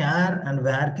 క్యార్ and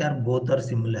wear క్యార్ both are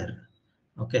similar.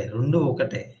 Okay, రెండు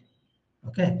ఒకటే.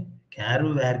 ఓకే, క్యారు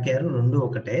వేర్ క్యారు రెండు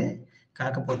ఒకటే,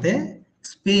 కాకపోతే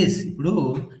స్పేస్ ఇప్పుడు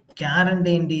క్యార్ అంటే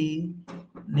ఏంటి,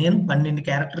 నేను 12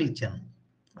 క్యారెక్టర్లు ఇచ్చాను.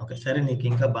 ఓకే సరే, నీకు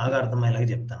ఇంకా బాగా అర్థమయ్యేలాగా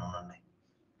చెప్తాను అనండి.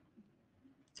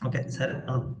 ఓకే సరే,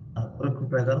 కొరకు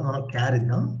ప్రకారం మనం క్యార్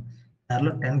ఇద్దాం.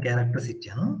 క్యార్లో 10 క్యారెక్టర్స్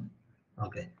ఇచ్చాను.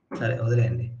 ఓకే సరే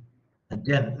వదిలేయండి.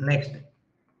 Next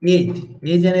age.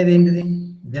 ఏజ్ అనేది ఏంటిది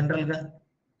జనరల్గా?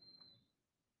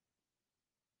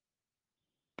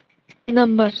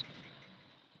 నంబర్.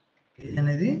 ఏజ్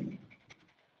అనేది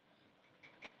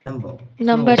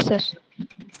నంబర్ సార్.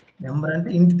 నెంబర్ అంటే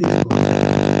ఇంటి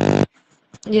తీసుకోవచ్చు.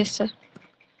 Yes sir.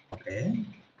 Okay.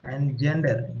 And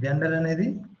gender. Gender అనేది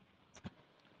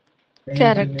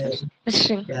క్యారెక్టర్.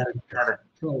 క్యారెక్టర్.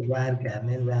 సో వేర్ క్యార్,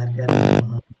 నేను వేర్ క్యార్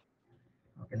తీసుకున్నాను.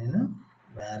 ఓకే, నేను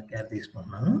వేర్ క్యార్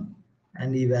తీసుకుంటున్నాను.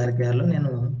 అండ్ ఈ వేర్ క్యార్లో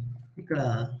నేను ఇక్కడ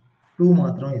 2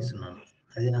 మాత్రం ఇస్తున్నాను.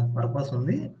 అది నాకు పర్పస్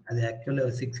ఉంది. అది యాక్చువల్లీ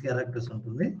 6 క్యారెక్టర్స్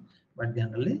ఉంటుంది. బట్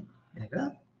జనరల్లీ నేను ఇక్కడ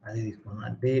అదే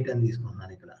తీసుకున్నాను. డేట్ అని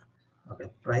తీసుకుంటున్నాను ఇక్కడ. ఓకే,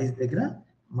 ప్రైస్ దగ్గర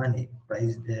మనీ,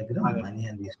 ప్రైస్ దగ్గర మనీ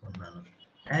అని తీసుకుంటున్నాను.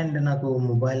 అండ్ నాకు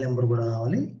మొబైల్ నెంబర్ కూడా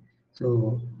కావాలి. సో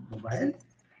మొబైల్,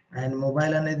 అండ్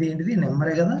మొబైల్ అనేది ఏంటిది,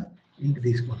 నెంబరే కదా, ఇంటి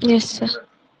తీసుకుంటాను. Yes sir.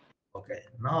 Okay,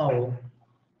 now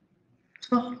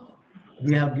so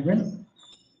we have given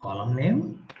column name,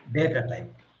 data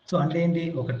type. So అంటే ఏంటి,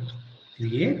 ఒక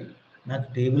క్రియేట్, నాకు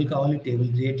టేబుల్ కావాలి, టేబుల్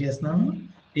క్రియేట్ చేస్తున్నాను.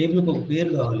 టేబుల్కి ఒక పేరు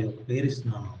కావాలి, ఒక పేరు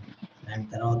ఇస్తున్నాను. దాని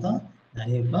తర్వాత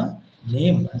దాని యొక్క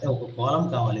నేమ్, అంటే ఒక కాలం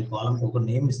కావాలి, కాలంకి ఒక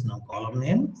నేమ్ ఇస్తున్నాం, కాలం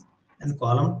నేమ్. అండ్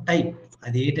కాలం టైప్,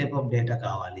 అది ఏ టైప్ ఆఫ్ డేటా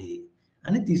కావాలి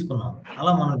అని తీసుకున్నాం.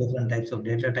 అలా మనం డిఫరెంట్ టైప్స్ ఆఫ్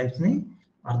డేటా టైప్స్ని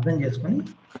అర్థం చేసుకొని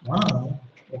మనం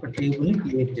ఒక టేబుల్ని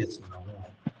క్రియేట్ చేస్తున్నాము.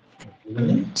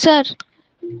 సార్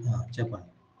చెప్పండి.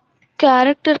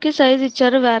 క్యారెక్టర్ కి సైజ్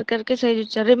ఇచ్చారు, వేర్కర్ కి సైజ్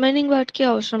ఇచ్చారు, రిమైనింగ్ వాటికి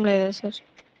అవసరం లేదా సార్?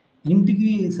 ఇంటికి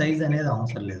సైజ్ అనేది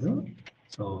అవసరం లేదు.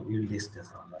 So we'll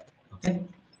discuss on that. Okay,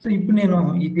 so ఇప్పుడు నేను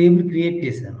ఈ టేబుల్ క్రియేట్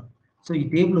చేశాను. సో ఈ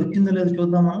టేబుల్ వచ్చిందో లేదో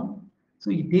చూద్దాం మనం. సో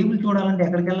ఈ టేబుల్ చూడాలంటే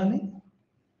ఎక్కడికి వెళ్ళాలి?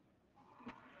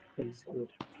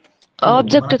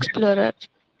 Object explorer.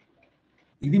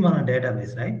 ఇది మన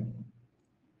database right.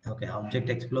 Okay,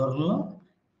 object ఎక్స్ప్లోరర్లో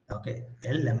okay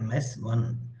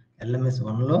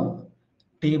LMS1లో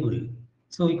table.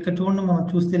 So ఇక్కడ చూడండి, మనం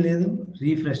చూస్తే లేదు,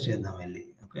 రీఫ్రెష్ చేద్దాం వెళ్ళి.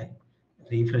 ఓకే,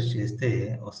 రీఫ్రెష్ చేస్తే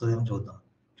వస్తుందేమో చూద్దాం.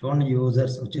 చూడండి,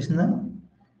 యూజర్స్ వచ్చేసిందా,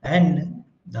 అండ్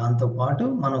దాంతోపాటు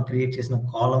మనం క్రియేట్ చేసిన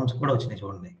కాలమ్స్ కూడా వచ్చినాయి.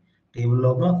 చూడండి, టేబుల్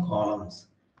లోపల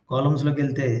కాలమ్స్లోకి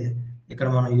వెళ్తే ఇక్కడ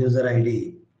మనం యూజర్ ఐడి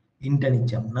ఇంట్ అని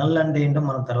ఇచ్చాము. నల్ అంటే ఏంటో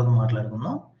మనం తర్వాత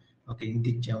మాట్లాడుకుందాం. ఓకే, ఇంట్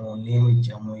ఇచ్చాము, నేమ్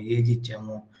ఇచ్చాము, ఏజ్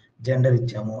ఇచ్చాము, జెండర్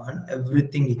ఇచ్చాము, అండ్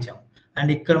ఎవ్రీథింగ్ ఇచ్చాము.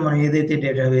 అండ్ ఇక్కడ మనం ఏదైతే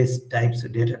డేటా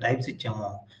టైప్స్ ఇచ్చామో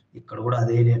ఇక్కడ కూడా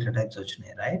అదే డేటా టైప్స్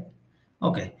వచ్చినాయి రైట్.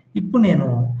 ఓకే, ఇప్పుడు నేను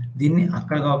దీన్ని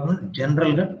అక్కడ కాకుండా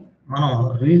జనరల్గా మనం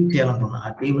రీడ్ చేయాలనుకున్నాను, ఆ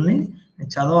టేబుల్ని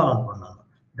నేను చదవాలనుకున్నాను.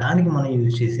 దానికి మనం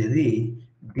యూజ్ చేసేది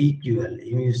DQL.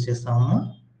 ఏమి యూజ్ చేస్తామమ్మా?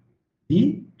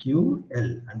 DQL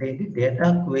అంటే ఏంటి? Data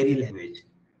query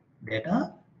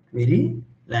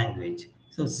language.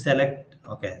 So select.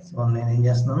 Okay, so నేను ఏం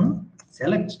చేస్తున్నాను,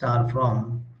 select star from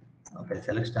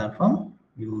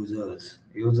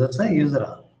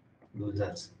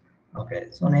users. Okay,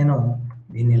 so నేను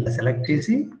దీన్ని ఇలా సెలెక్ట్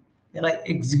చేసి ఇలా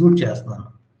ఎగ్జిక్యూట్ చేస్తున్నాను.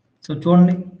 సో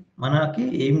చూడండి, మనకి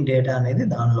ఏం డేటా అనేది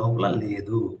దాని లోపల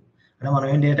లేదు, అంటే మనం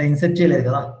ఏం డేటా ఇన్సర్ట్ చేయలేదు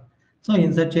కదా. సో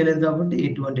ఇన్సర్ట్ చేయలేదు కాబట్టి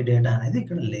ఎటువంటి డేటా అనేది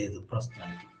ఇక్కడ లేదు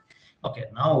ప్రస్తుతానికి. ఓకే,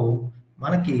 నా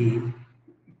మనకి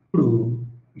ఇప్పుడు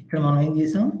ఇక్కడ మనం ఏం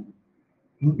చేసాం,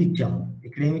 ఇంట్ ఇచ్చాము,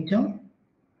 ఇక్కడ ఏమి ఇచ్చాం,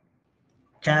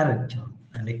 క్యార్ ఇచ్చాం,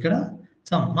 అండ్ ఇక్కడ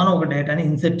మనం ఒక డేటాని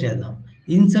ఇన్సర్ట్ చేద్దాం.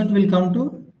 Insert will come to,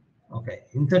 okay,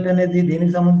 insert అనేది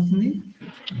దేనికి సంబంధించింది?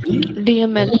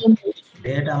 DML,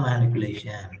 data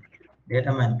manipulation.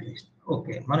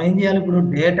 ఓకే, మనం ఏం చేయాలి ఇప్పుడు?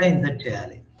 డేటా ఇన్సర్ట్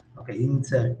చేయాలి. ఓకే,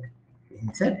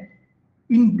 ఇన్సర్ట్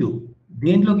ఇంటూ,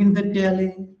 దేంట్లోకి ఇన్సర్ట్ చేయాలి?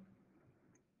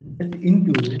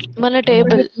 ఇంటూ మన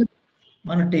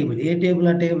టేబుల్. ఏ టేబుల్?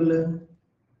 ఆ టేబుల్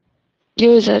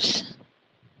యూజర్స్.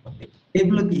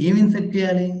 టేబుల్లోకి ఏమి ఇన్సర్ట్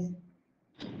చేయాలి?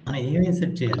 మనం ఏమి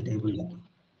ఇన్సర్ట్ చేయాలి టేబుల్లోకి?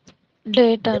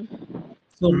 డేటా.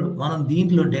 సో మనం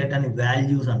దీంట్లో డేటాని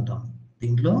వాల్యూస్ అంటాం.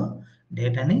 దీంట్లో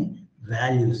డేటాని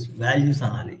వాల్యూస్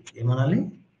అనాలి. ఏమనాలి?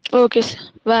 Okay sir,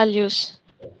 values.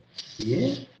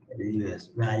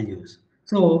 Values.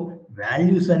 So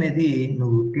values అనేది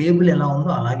నువ్వు టేబుల్ ఎలా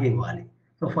ఉందో అలాగే ఇవ్వాలి.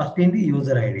 సో ఫస్ట్ ఏంటి?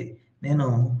 User ID. నేను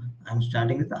ఐఎమ్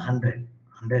స్టార్టింగ్ విత్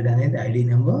 100 అనేది ఐడి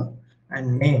నెంబర్. అండ్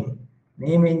నేమ్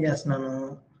ఏం చేస్తున్నాను?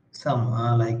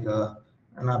 లైక్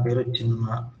నా పేరు చిన్న,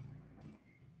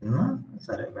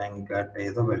 సరే వెంకట్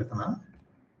ఏదో పెడుతున్నా.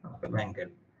 ఓకే,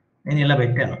 వెంకట్ నేను ఇలా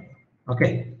పెట్టాను. ఓకే,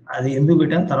 అది ఎందుకు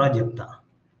పెట్టాను తర్వాత చెప్తా.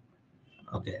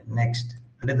 ఓకే, నెక్స్ట్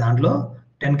అంటే దాంట్లో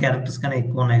 10 క్యారెక్టర్స్ కన్నా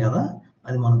ఎక్కువ ఉన్నాయి కదా,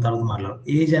 అది మనం తర్వాత మాట్లాడు.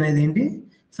 ఏజ్ అనేది ఏంటి?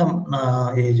 నా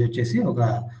ఏజ్ వచ్చేసి ఒక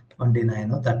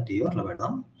 29 30 అట్లా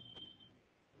పెడదాం.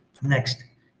 నెక్స్ట్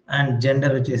అండ్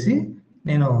జెండర్ వచ్చేసి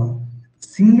నేను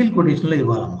సింగిల్ కొటేషన్లో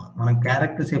ఇవ్వాలమ్మా. మనం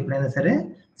క్యారెక్టర్స్ ఎప్పుడైనా సరే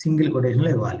సింగిల్ కొటేషన్లో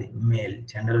ఇవ్వాలి. మేల్,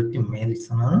 జెండర్ వచ్చి మేల్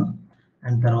ఇస్తున్నాను.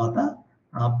 అండ్ తర్వాత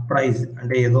ప్రైజ్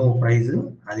అంటే ఏదో ప్రైజ్,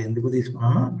 అది ఎందుకు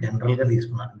తీసుకున్నాను, జనరల్గా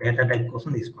తీసుకున్నాను, డేటా టైప్ కోసం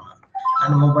తీసుకున్నాను.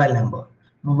 అండ్ మొబైల్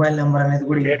నెంబర్ అనేది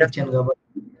కూడా ఇచ్చాను కాబట్టి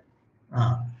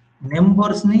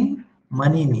నెంబర్స్ని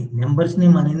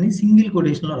మనీని సింగిల్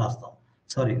కొటేషన్లో రాస్తాం.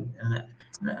 Sorry,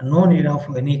 no need of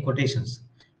any quotations,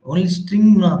 only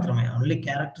string మాత్రమే, ఓన్లీ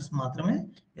క్యారెక్టర్స్ మాత్రమే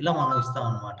ఇలా మనం ఇస్తాం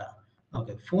అనమాట.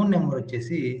 ఓకే, ఫోన్ నెంబర్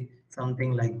వచ్చేసి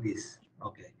something like this.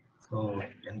 Okay, so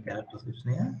 10 characters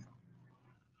వచ్చినాయా?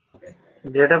 Okay,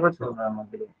 date of birth so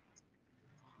మధ్యలో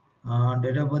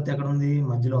డేట్ ఆఫ్ బర్త్ ఎక్కడ ఉంది?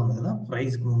 మధ్యలో ఉంది కదా,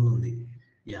 ప్రైస్కి ముందు ఉంది.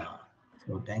 యా,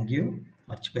 సో థ్యాంక్ యూ,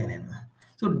 మర్చిపోయాను.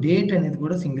 సో డేట్ అనేది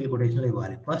కూడా సింగిల్ కొటేషన్లో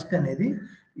ఇవ్వాలి. ఫస్ట్ అనేది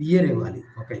ఇయర్ ఇవ్వాలి.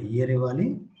 ఓకే, ఇయర్ ఇవ్వాలి.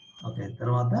 ఓకే,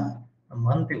 తర్వాత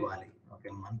మంత్ ఇవ్వాలి. ఓకే,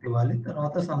 మంత్ ఇవ్వాలి.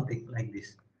 తర్వాత సంథింగ్ లైక్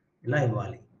దిస్ ఇలా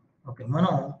ఇవ్వాలి. ఓకే,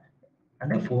 మనం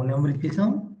అంటే ఫోన్ నెంబర్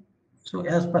ఇచ్చేసాం. సో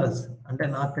యాజ్ పర్ అస్ అంటే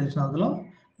నాకు తెలిసినందులో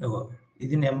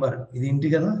ఇది నెంబర్, ఇది ఇంటి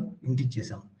కదా, ఇంటి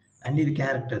ఇచ్చేసాం. అండ్ ఇది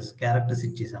క్యారెక్టర్స్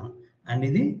ఇచ్చేసాం. అండ్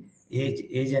ఇది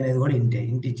ఏజ్ అనేది కూడా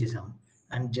ఇంటి ఇచ్చేసాం.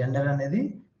 అండ్ జెండర్ అనేది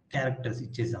క్యారెక్టర్స్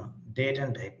ఇచ్చేసాం. Date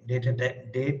and type,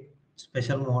 date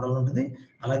special model ఉంటుంది,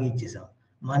 అలాగే ఇచ్చేసాం.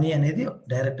 మనీ అనేది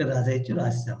డైరెక్ట్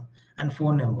రాసేసాం. అండ్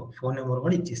ఫోన్ నెంబర్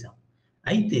కూడా ఇచ్చేసాం.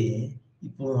 అయితే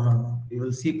ఇప్పుడు మనం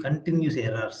will see continuous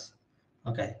errors.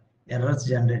 Okay, errors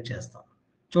generate చేస్తాం.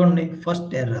 చూడండి,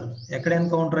 ఫస్ట్ ఎర్రర్ ఎక్కడ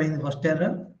ఎన్కౌంటర్ అయింది? ఫస్ట్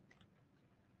ఎర్రర్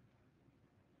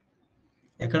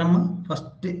ఎక్కడమ్మా?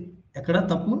 ఫస్ట్ ఎక్కడ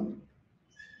తప్పు?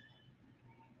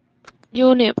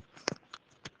 యూనియన్.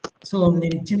 సో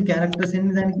నేను ఇచ్చిన క్యారెక్టర్స్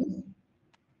ఎన్ని దానికి?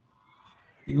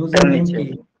 యూజర్ నేమ్కి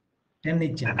 10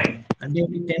 ఇచ్చాను. అంటే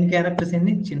 10 క్యారెక్టర్స్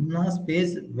ఎన్ని? చిన్న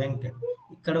స్పేస్ వెంకట్,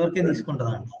 ఇక్కడ వరకే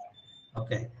తీసుకుంటుందా అంట.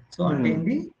 ఓకే, సో అంటే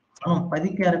ఏంటి, మనం 10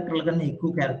 క్యారెక్టర్ల కన్నా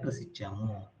ఎక్కువ క్యారెక్టర్స్ ఇచ్చాము.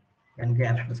 10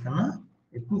 క్యారెక్టర్స్ కన్నా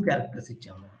ఎక్కువ క్యారెక్టర్స్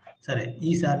ఇచ్చాము. సరే,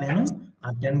 ఈసారి నేను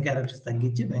ఆ 10 క్యారెక్టర్స్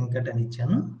తగ్గించి వెంకట్ అని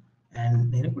ఇచ్చాను. అండ్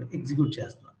నేను ఇప్పుడు ఎగ్జిక్యూట్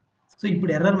చేస్తున్నాను. సో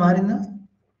ఇప్పుడు ఎర్రర్ మారిందా?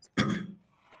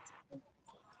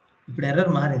 ఇప్పుడు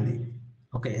ఎర్రర్ మారింది.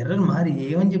 ఓకే, ఎర్రర్ మారి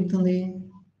ఏమని చెప్తుంది?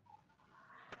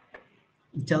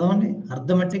 చదవండి,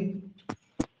 arithmetic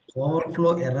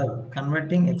overflow error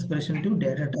converting expression to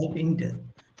data type ఇంట్.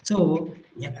 సో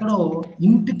ఎక్కడో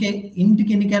ఇంట్కి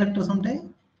ఎన్ని క్యారెక్టర్స్ ఉంటాయి?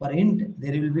 ఫర్ ఇంట్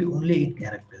there will be only 8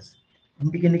 characters.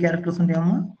 ఇంటికి ఎన్ని క్యారెక్టర్స్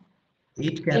ఉంటాయమ్మా?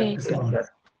 8 క్యారెక్టర్స్ ఉంటాయి.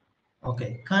 ఓకే,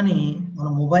 కానీ మన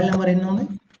మొబైల్ నెంబర్ ఎన్ని ఉంది?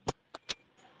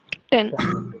 10.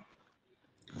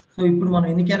 సో ఇప్పుడు మనం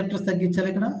ఎన్ని క్యారెక్టర్స్ తగ్గించాలి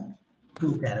ఇక్కడ?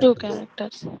 2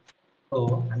 క్యారెక్టర్స్. సో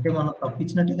అంటే మనం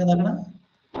తప్పించినట్టే కదా అక్కడ.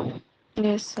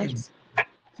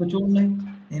 సో చూడండి,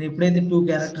 నేను ఎప్పుడైతే 2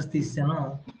 క్యారెక్టర్స్ తీసానో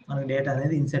మనకి డేటా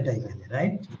అనేది ఇన్సెట్ అయిపోయింది,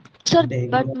 right? Sir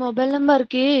but mobile number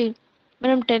కి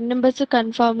మనం 10 నెంబర్స్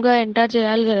కన్ఫర్మ్ గా ఎంటర్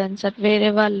చేయాలి కదండి సార్, వేరే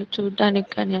వాళ్ళు చూడడానికి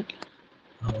కానీ అట్లా.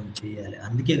 అవును, చేయాలి.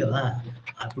 అందుకే కదా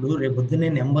అప్పుడు రేపొద్దునే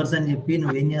నెంబర్స్ అని చెప్పి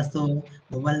నువ్వేం చేస్తావు?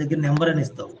 మొబైల్ దగ్గర నెంబర్ అని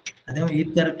ఇస్తావు, అదేమో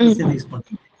 8 క్యారెక్టర్స్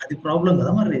తీసుకుంటావు. అది ప్రాబ్లం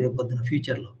కదా మరి రేపొద్దున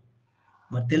ఫ్యూచర్లో.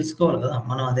 మరి తెలుసుకోవాలి కదా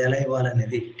మనం అది ఎలా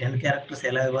ఇవ్వాలనేది, 10 క్యారెక్టర్స్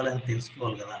ఎలా ఇవ్వాలని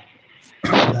తెలుసుకోవాలి కదా.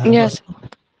 దానికోసం.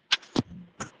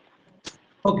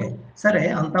 ఓకే, సరే,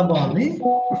 అంతా బాగుంది.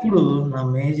 ఇప్పుడు నా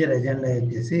మేజర్ ఎజెండా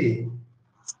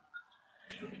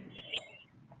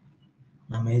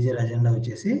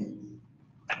వచ్చేసి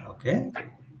okay,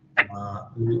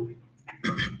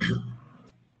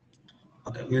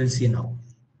 will see now.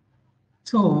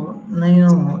 So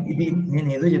నేను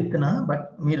ఏదో చెప్తున్నా, బట్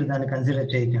మీరు దాన్ని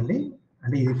కన్సిడర్ చేయకండి.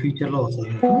 అంటే ఇది ఫ్యూచర్లో వస్తుంది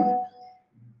మీకు.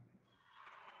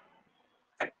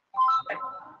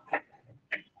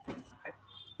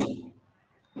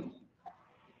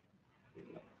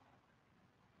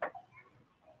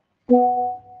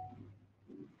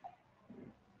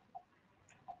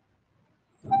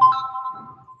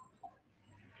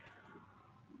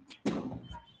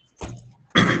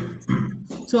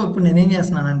 సో ఇప్పుడు నేనేం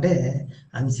చేస్తున్నానంటే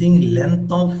ఐఎమ్ సీయింగ్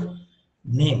లెంత్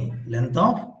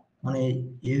ఆఫ్ మన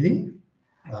ఏది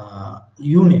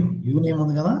యూనేమ్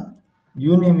ఉంది కదా,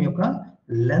 యూనేమ్ యొక్క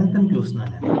లెంత్ ని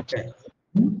చూస్తున్నాను నేను. Okay,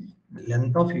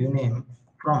 length of యూనేమ్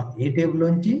from A table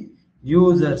నుంచి?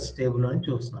 యూజర్స్ టేబుల్ నుంచి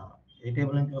చూస్తున్నాను. ఏ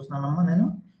టేబుల్ నుంచి చూస్తున్నానమ్మా? నేను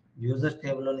యూజర్స్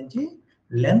టేబుల్ నుంచి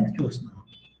లెంత్ చూస్తున్నాను.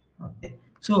 ఓకే,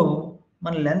 సో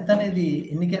మన లెంత్ అనేది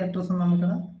ఎన్ని క్యారెక్టర్స్ ఉన్నాము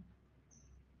ఇక్కడ?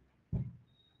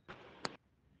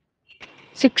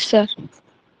 6 సార్.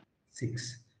 6,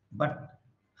 బట్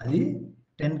అది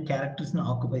 10 క్యారెక్టర్స్ని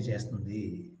ఆక్యుపై చేస్తుంది.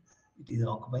 ఇట్ ఈస్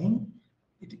ఆక్యుపైయింగ్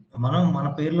మన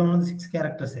పేరులో ఉన్నది 6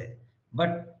 క్యారెక్టర్సే,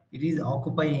 but it is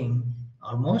occupying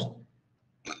almost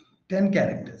 10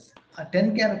 characters. ఆ 10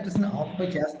 క్యారెక్టర్స్ని ఆక్యుపై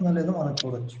చేస్తున్నా లేదో మనం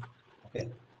చూడొచ్చు. ఓకే,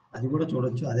 అది కూడా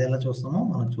చూడొచ్చు. అది ఎలా చూస్తామో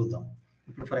మనం చూద్దాం.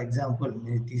 ఇప్పుడు ఫర్ ఎగ్జాంపుల్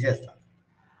నేను తీసేస్తాను.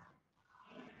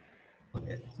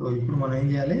 ఓకే, సో ఇప్పుడు మనం ఏం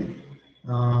చేయాలి?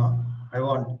 I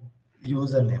want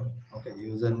user name. Okay,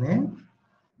 user name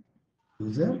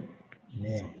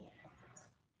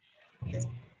okay,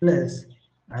 plus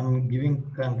I'm giving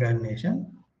concatenation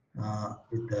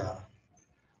with the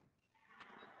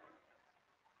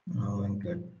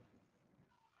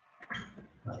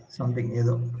something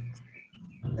ఏదో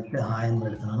అయితే ఆయన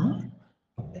పెడతాను.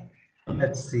 Okay,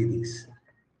 let's see this.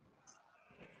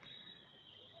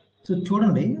 So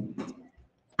చూడండి,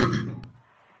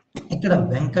 ఇక్కడ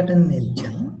వెంకట్ అని నేను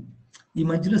ఇచ్చాను. ఈ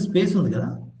మధ్యలో స్పేస్ ఉంది కదా,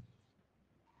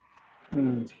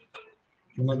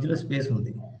 ఈ మధ్యలో స్పేస్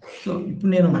ఉంది. సో ఇప్పుడు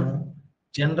నేను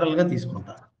జనరల్గా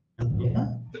తీసుకుంటాను.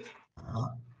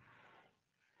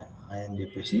 హాయ్ అని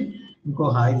చెప్పేసి ఇంకో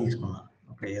హాయ్ తీసుకున్నాను.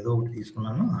 ఓకే, ఏదో ఒకటి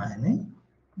తీసుకున్నాను. హాయ్ని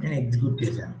నేను ఎగ్జిక్యూట్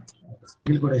చేశాను.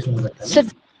 స్కిల్ కొటేషన్ పెట్టాలి.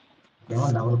 ఏమో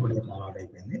డబుల్ కొటేషన్ అలవాటు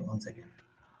అయిపోయింది. 1 సెకండ్.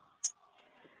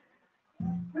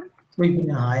 సో ఇప్పుడు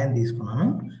నేను హాయ్ అని తీసుకున్నాను.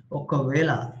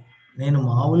 ఒకవేళ నేను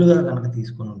మామూలుగా కనుక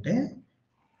తీసుకుని ఉంటే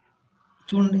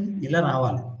చూడండి ఇలా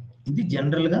రావాలి. ఇది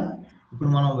జనరల్గా ఇప్పుడు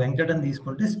మనం వెంకటని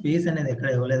తీసుకుంటే స్పేస్ అనేది ఎక్కడ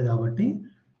ఇవ్వలేదు కాబట్టి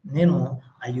నేను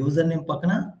ఆ యూజర్ నేమ్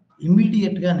పక్కన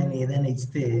ఇమ్మీడియట్గా నేను ఏదైనా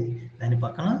ఇస్తే దాని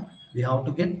పక్కన we have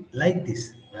to get like this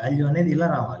value అనేది ఇలా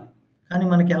రావాలి. కానీ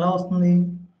మనకి ఎలా వస్తుంది?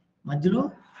 మధ్యలో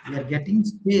వీఆర్ గెటింగ్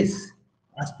స్పేస్.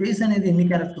 ఆ స్పేస్ అనేది ఎన్ని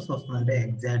క్యారెక్టర్స్ వస్తుందంటే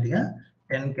ఎగ్జాక్ట్గా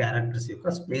 10 క్యారెక్టర్స్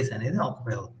యొక్క స్పేస్ అనేది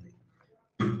ఆక్యుపై అవుతుంది.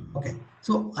 ఓకే,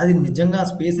 సో అది నిజంగా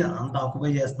స్పేస్ అంత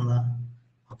ఆక్యుపై చేస్తుందా?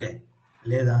 ఓకే,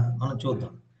 లేదా మనం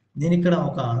చూద్దాం. నేను ఇక్కడ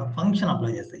ఒక ఫంక్షన్ అప్లై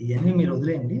చేస్తాను. ఇవన్నీ మీరు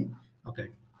వదిలేయండి. ఓకే,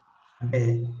 అంటే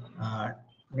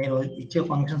నేను ఇచ్చే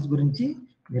ఫంక్షన్స్ గురించి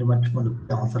మీరు మర్చిపోండి,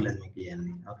 అవసరం లేదు మీకు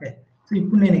ఇవన్నీ. ఓకే, సో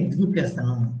ఇప్పుడు నేను ఎగ్జిక్యూట్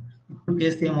చేస్తాను. ఇప్పుడు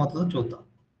చేస్తే ఏమవుతుందో చూద్దాం.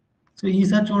 సో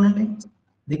ఈసారి చూడండి,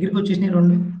 దగ్గరికి వచ్చేసినాయి,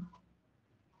 2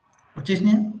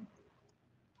 వచ్చేసినాయా?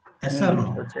 ఎస్ఆర్.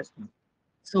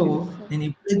 సో నేను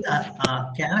ఎప్పుడైతే ఆ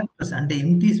క్యారెక్టర్స్ అంటే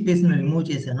ఎంటీ స్పేస్ ని రిమూవ్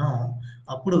చేశానో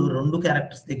అప్పుడు 2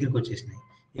 క్యారెక్టర్స్ దగ్గరికి వచ్చేసినాయి.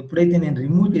 ఎప్పుడైతే నేను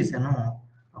రిమూవ్ చేశానో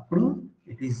అప్పుడు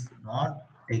it is not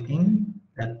taking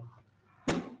that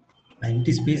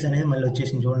empty space అనేది మళ్ళీ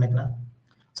వచ్చేసింది. చూడండి ఇక్కడ.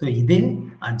 సో ఇదే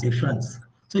ఆ డిఫరెన్స్.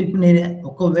 సో ఇప్పుడు నేను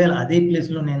ఒకవేళ అదే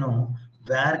ప్లేస్లో నేను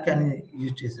వేర్ క్యార్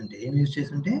యూజ్ చేస్తుంటే, ఏం యూజ్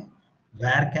చేస్తుంటే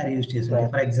వేర్ క్యార్ యూజ్ చేస్తుంటే,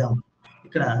 ఫర్ ఎగ్జాంపుల్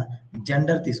ఇక్కడ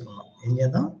జెండర్ తీసుకున్నాం. ఏం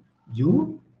చేద్దాం? You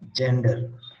gender.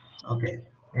 ఓకే,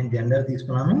 నేను జెండర్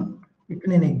తీసుకున్నాను. ఇక్కడ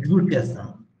నేను ఎగ్జిక్యూట్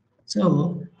చేస్తాను. సో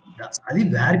అది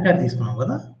వేర్ క్యార్ తీసుకున్నాం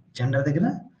కదా జెండర్ దగ్గర.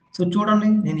 సో చూడండి,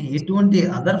 నేను ఎటువంటి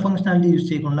అదర్ ఫంక్షనాలిటీ యూజ్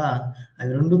చేయకుండా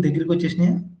అవి 2 దగ్గరికి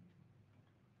వచ్చేసినాయి.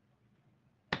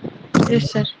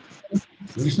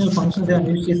 అడిషనల్ ఫంక్షన్స్ ఏమైనా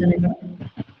యూజ్ చేశాను ఇక్కడ?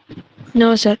 నో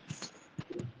సార్,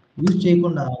 యూజ్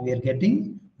చేయకుండా we are getting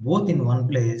both in one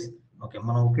place. Okay,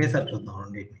 మనం ఒకేసారి చూద్దాం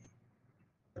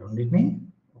రెండింటిని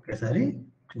ఒకేసారి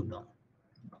చూద్దాం.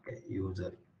 ఓకే,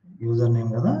 యూజర్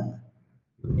నేమ్ కదా,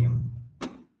 నేమ్,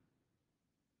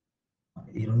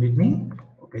 ఈ రెండింటిని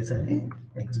ఒకేసారి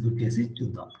ఎగ్జిక్యూట్ చేసి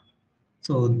చూద్దాం.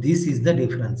 So this is the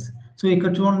difference. So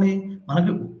ఇక్కడ చూడండి,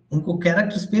 మనకి ఇంకో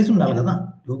క్యారెక్టర్ స్పేస్ ఉండాలి కదా,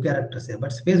 2 క్యారెక్టర్స్,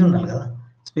 బట్ స్పేస్ ఉండాలి కదా,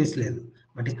 స్పేస్ లేదు.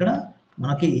 బట్ ఇక్కడ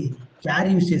మనకి క్యార్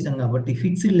యూజ్ చేసాం కాబట్టి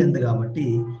ఫిక్స్డ్ లెంత్ కాబట్టి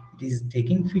it is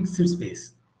taking fixed space.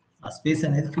 ఆ స్పేస్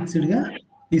అనేది ఫిక్స్డ్గా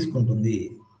తీసుకుంటుంది.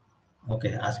 ఓకే,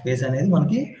 ఆ స్పేస్ అనేది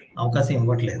మనకి అవకాశం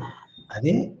ఇవ్వట్లేదు.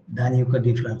 అదే దాని యొక్క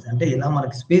డిఫరెన్స్. అంటే ఇలా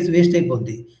మనకి స్పేస్ వేస్ట్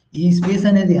అయిపోద్ది. ఈ స్పేస్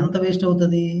అనేది ఎంత వేస్ట్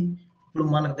అవుతుంది? ఇప్పుడు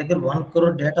మన దగ్గర 1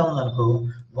 crore డేటా ఉందనుకో,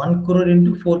 1 crore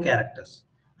into 4 క్యారెక్టర్స్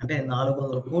అంటే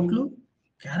 400 కోట్లు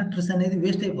క్యారెక్టర్స్ అనేది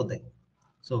వేస్ట్ అయిపోతాయి.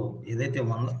 సో ఏదైతే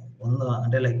 100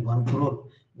 అంటే లైక్ 1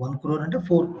 crore అంటే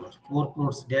 4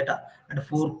 crores డేటా అంటే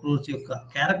 4 crores యొక్క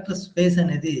క్యారెక్టర్ స్పేస్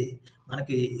అనేది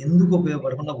మనకి ఎందుకు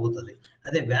ఉపయోగపడకుండా పోతుంది.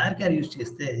 అదే వేర్ క్యార్ యూజ్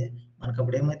చేస్తే మనకు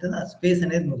అప్పుడు ఏమవుతుంది? ఆ స్పేస్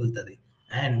అనేది మిగులుతుంది.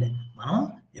 అండ్ మనం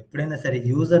ఎప్పుడైనా సరే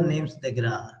యూజర్ నేమ్స్ దగ్గర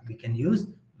వీ కెన్ యూజ్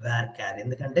వేర్ క్యార్.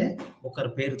 ఎందుకంటే ఒకరి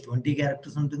పేరు 20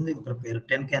 క్యారెక్టర్స్ ఉంటుంది, ఒకరి పేరు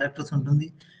 10 క్యారెక్టర్స్ ఉంటుంది,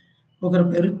 ఒకరి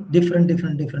పేరు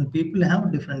different people have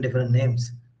different names.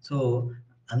 So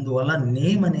అందువల్ల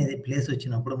నేమ్ అనేది ప్లేస్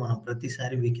వచ్చినప్పుడు మనం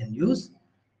ప్రతిసారి we can use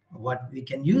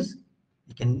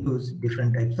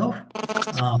different types of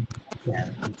క్యార్.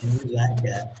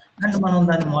 And మనం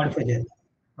దాన్ని మోడిఫై చేద్దాం.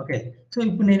 ఓకే, సో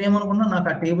ఇప్పుడు నేనేమనుకున్నా, నాకు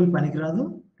ఆ టేబుల్ పనికిరాదు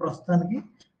ప్రస్తుతానికి,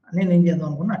 నేను ఏం చేద్దాం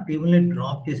అనుకున్నా, ఆ టేబుల్ని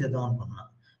డ్రాప్ చేసేద్దాం అనుకున్నా.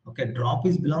 Okay, drop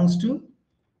is belongs to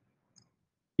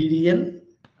DDL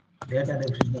data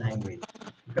definition language.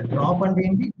 ఇక్కడ డ్రాప్ అంటే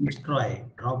ఏంటి? డిస్ట్రాయ్.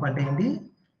 డ్రాప్ అంటే ఏంటి?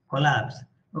 కొలాప్స్.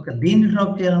 ఓకే, దీన్ని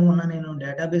డ్రాప్ చేయాలనుకున్నా, నేను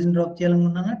database drop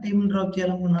చేయాలనుకున్నానా, table drop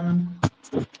చేయాలనుకున్నానా?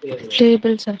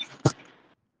 Table sir.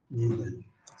 Label.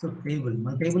 So table,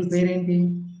 మన టేబుల్ పేరేంటి?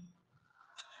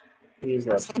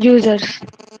 యూజర్స్.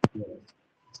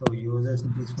 సో యూజర్స్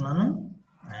తీసుకున్నాను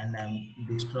and I'm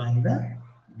destroying the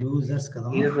users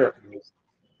కదమ్మా. User.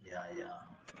 Yeah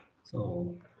so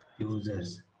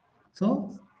users. So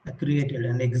created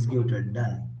and executed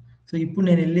done. So ఇప్పుడు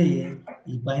నేను వెళ్ళి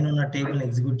ఈ పైన ఉన్న టేబుల్ని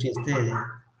ఎగ్జిక్యూట్ చేస్తే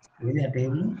ఏది ఆ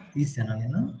టేబుల్ తీసాను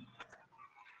నేను.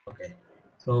 ఓకే,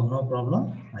 సో నో ప్రాబ్లం,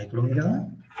 ఇక్కడ ఉంది కదా.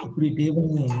 ఇప్పుడు ఈ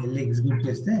టేబుల్ని వెళ్ళి ఎగ్జిక్యూట్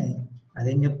చేస్తే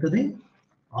అదేం చెప్తుంది?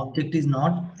 Object is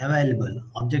not available,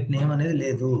 object name అనేది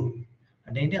లేదు.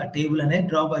 అంటే ఏంటి? ఆ టేబుల్ అనేది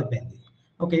డ్రాప్ అయిపోయింది.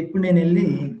 ఓకే, ఇప్పుడు నేను వెళ్ళి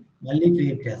మళ్ళీ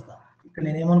క్రియేట్ చేస్తాను. ఇక్కడ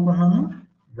నేను ఏమనుకుంటున్నాను?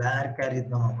 వేర్ క్యార్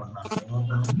ఇద్దాం అనుకుంటున్నాను.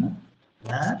 ఏమనుకుంటున్నాను?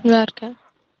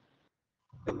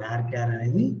 వేర్ క్యార్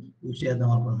అనేది యూజ్ చేద్దాం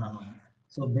అనుకుంటున్నాను.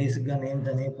 సో బేసిక్గా నేమ్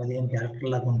అనే 15 క్యారెక్టర్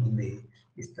లాగా ఉంటుంది,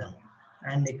 ఇస్తాను.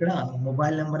 అండ్ ఇక్కడ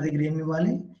మొబైల్ నెంబర్ దగ్గర ఏమి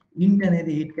ఇవ్వాలి? ఇంట్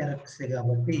అనేది 8 క్యారెక్టర్స్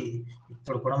కాబట్టి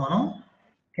ఇప్పుడు కూడా మనం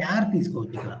క్యార్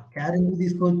తీసుకోవచ్చు. ఇక్కడ క్యార్ ఎందుకు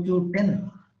తీసుకోవచ్చు? 10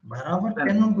 బరాబర్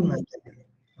 10 ఉంటుంది అంతే.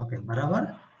 ఓకే, బరాబర్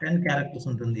 10 క్యారెక్టర్స్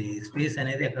ఉంటుంది, స్పేస్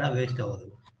అనేది ఎక్కడ వేస్ట్ అవ్వదు.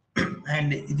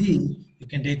 అండ్ ఇది you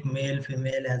can take male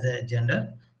female as a gender,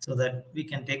 so that we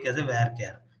can take as a wear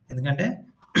క్యార్. ఎందుకంటే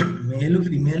మేలు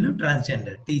female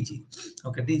transgender TG.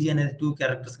 Okay, TG అనేది 2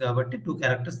 క్యారెక్టర్స్ కాబట్టి 2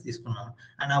 క్యారెక్టర్స్ తీసుకున్నాం.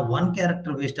 అండ్ ఆ 1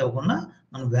 క్యారెక్టర్ వేస్ట్ అవ్వకుండా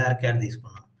మనం వేర్ క్యార్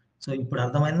తీసుకున్నాం. సో ఇప్పుడు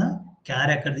అర్థమైందా?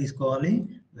 క్యార్ ఎక్కడ తీసుకోవాలి,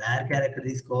 వేర్ క్యార్ ఎక్కడ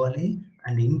తీసుకోవాలి,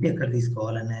 అండ్ ఇంట్ ఎక్కడ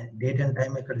తీసుకోవాలి, అనే డేట్ అండ్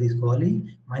టైం ఎక్కడ తీసుకోవాలి,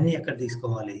 మనీ ఎక్కడ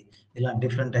తీసుకోవాలి, ఇలా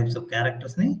డిఫరెంట్ టైప్స్ ఆఫ్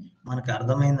క్యారెక్టర్స్ ని మనకి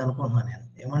అర్థమైంది అనుకుంటున్నాను నేను.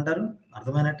 ఏమంటారు?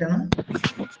 అర్థమైనట్టేనా?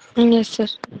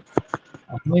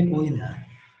 అర్థమైపోయిందా?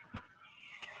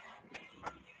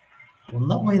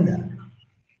 ఉందా పోయిందా?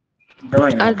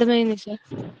 అర్థమైంది సార్.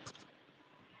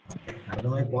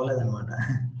 అర్థమైపోలేదన్నమాట.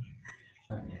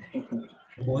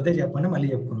 పోతే చెప్పండి, మళ్ళీ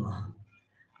చెప్పుకుందాం.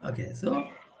 ఓకే, సో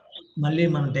మళ్ళీ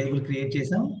మనం టేబుల్ క్రియేట్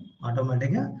చేసాం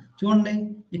ఆటోమేటిక్గా. చూడండి,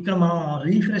 ఇక్కడ మనం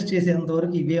రీఫ్రెష్ చేసేంత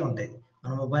వరకు ఇవే ఉంటాయి.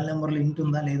 మన మొబైల్ నెంబర్లో ఇంట్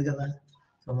ఉందా? లేదు కదా.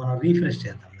 సో మనం రీఫ్రెష్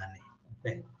చేద్దాం దాన్ని.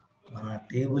 ఓకే, మన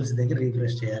టేబుల్స్ దగ్గర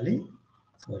రీఫ్రెష్ చేయాలి.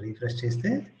 సో రీఫ్రెష్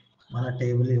చేస్తే మన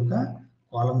టేబుల్ యొక్క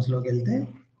కాలమ్స్లోకి వెళ్తే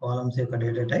కాలమ్స్ యొక్క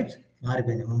డేటా టైప్స్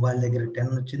మారిపోయింది. మొబైల్ దగ్గర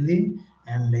 10 వచ్చింది,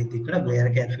 అండ్ ఇది ఇక్కడ వేర్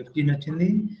క్యార్ 15 వచ్చింది,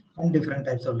 and different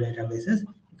types of data bases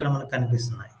ఇక్కడ మనకు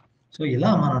కనిపిస్తున్నాయి. సో ఇలా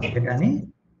మనం డేటాని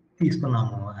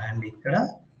తీసుకున్నాము. అండ్ ఇక్కడ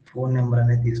ఫోన్ నెంబర్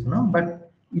అనేది తీసుకున్నాం. బట్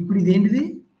ఇప్పుడు ఇదేంటిది?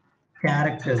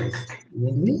 క్యారెక్టర్స్.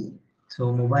 ఏంటిది? So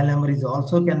mobile number is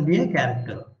also can be A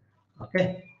character. Okay,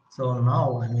 so now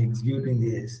I'm executing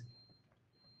this.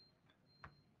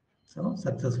 So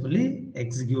successfully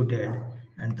executed.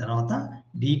 And తర్వాత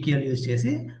డీకేఎల్ యూజ్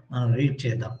చేసి మనం రీడ్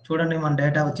చేద్దాం. చూడండి, మన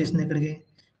డేటా వచ్చేసింది ఇక్కడికి.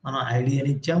 మనం ఐడి అని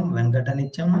ఇచ్చాం, వెంకట్ అని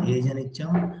ఇచ్చాం, ఏజ్ అని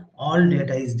ఇచ్చాం. All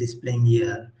data is displaying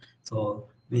here. So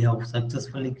we have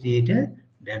successfully created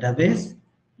database,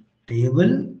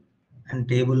 table, and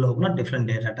table లోపల డిఫరెంట్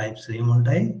డేటా టైప్స్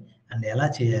ఏముంటాయి అండ్ ఎలా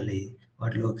చేయాలి,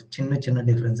 వాటిలో చిన్న చిన్న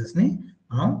డిఫరెన్సెస్ని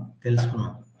మనం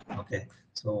తెలుసుకున్నాం. Okay,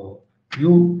 so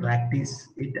you practice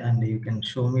it and you can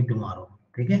show me tomorrow.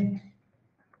 Okay?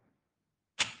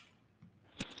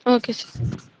 Okay sir.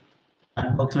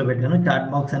 Chat box లో పెట్టాను. చాట్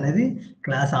బాక్స్ అనేది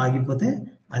క్లాస్ ఆగిపోతే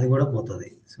అది కూడా పోతుంది.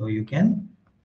 So you can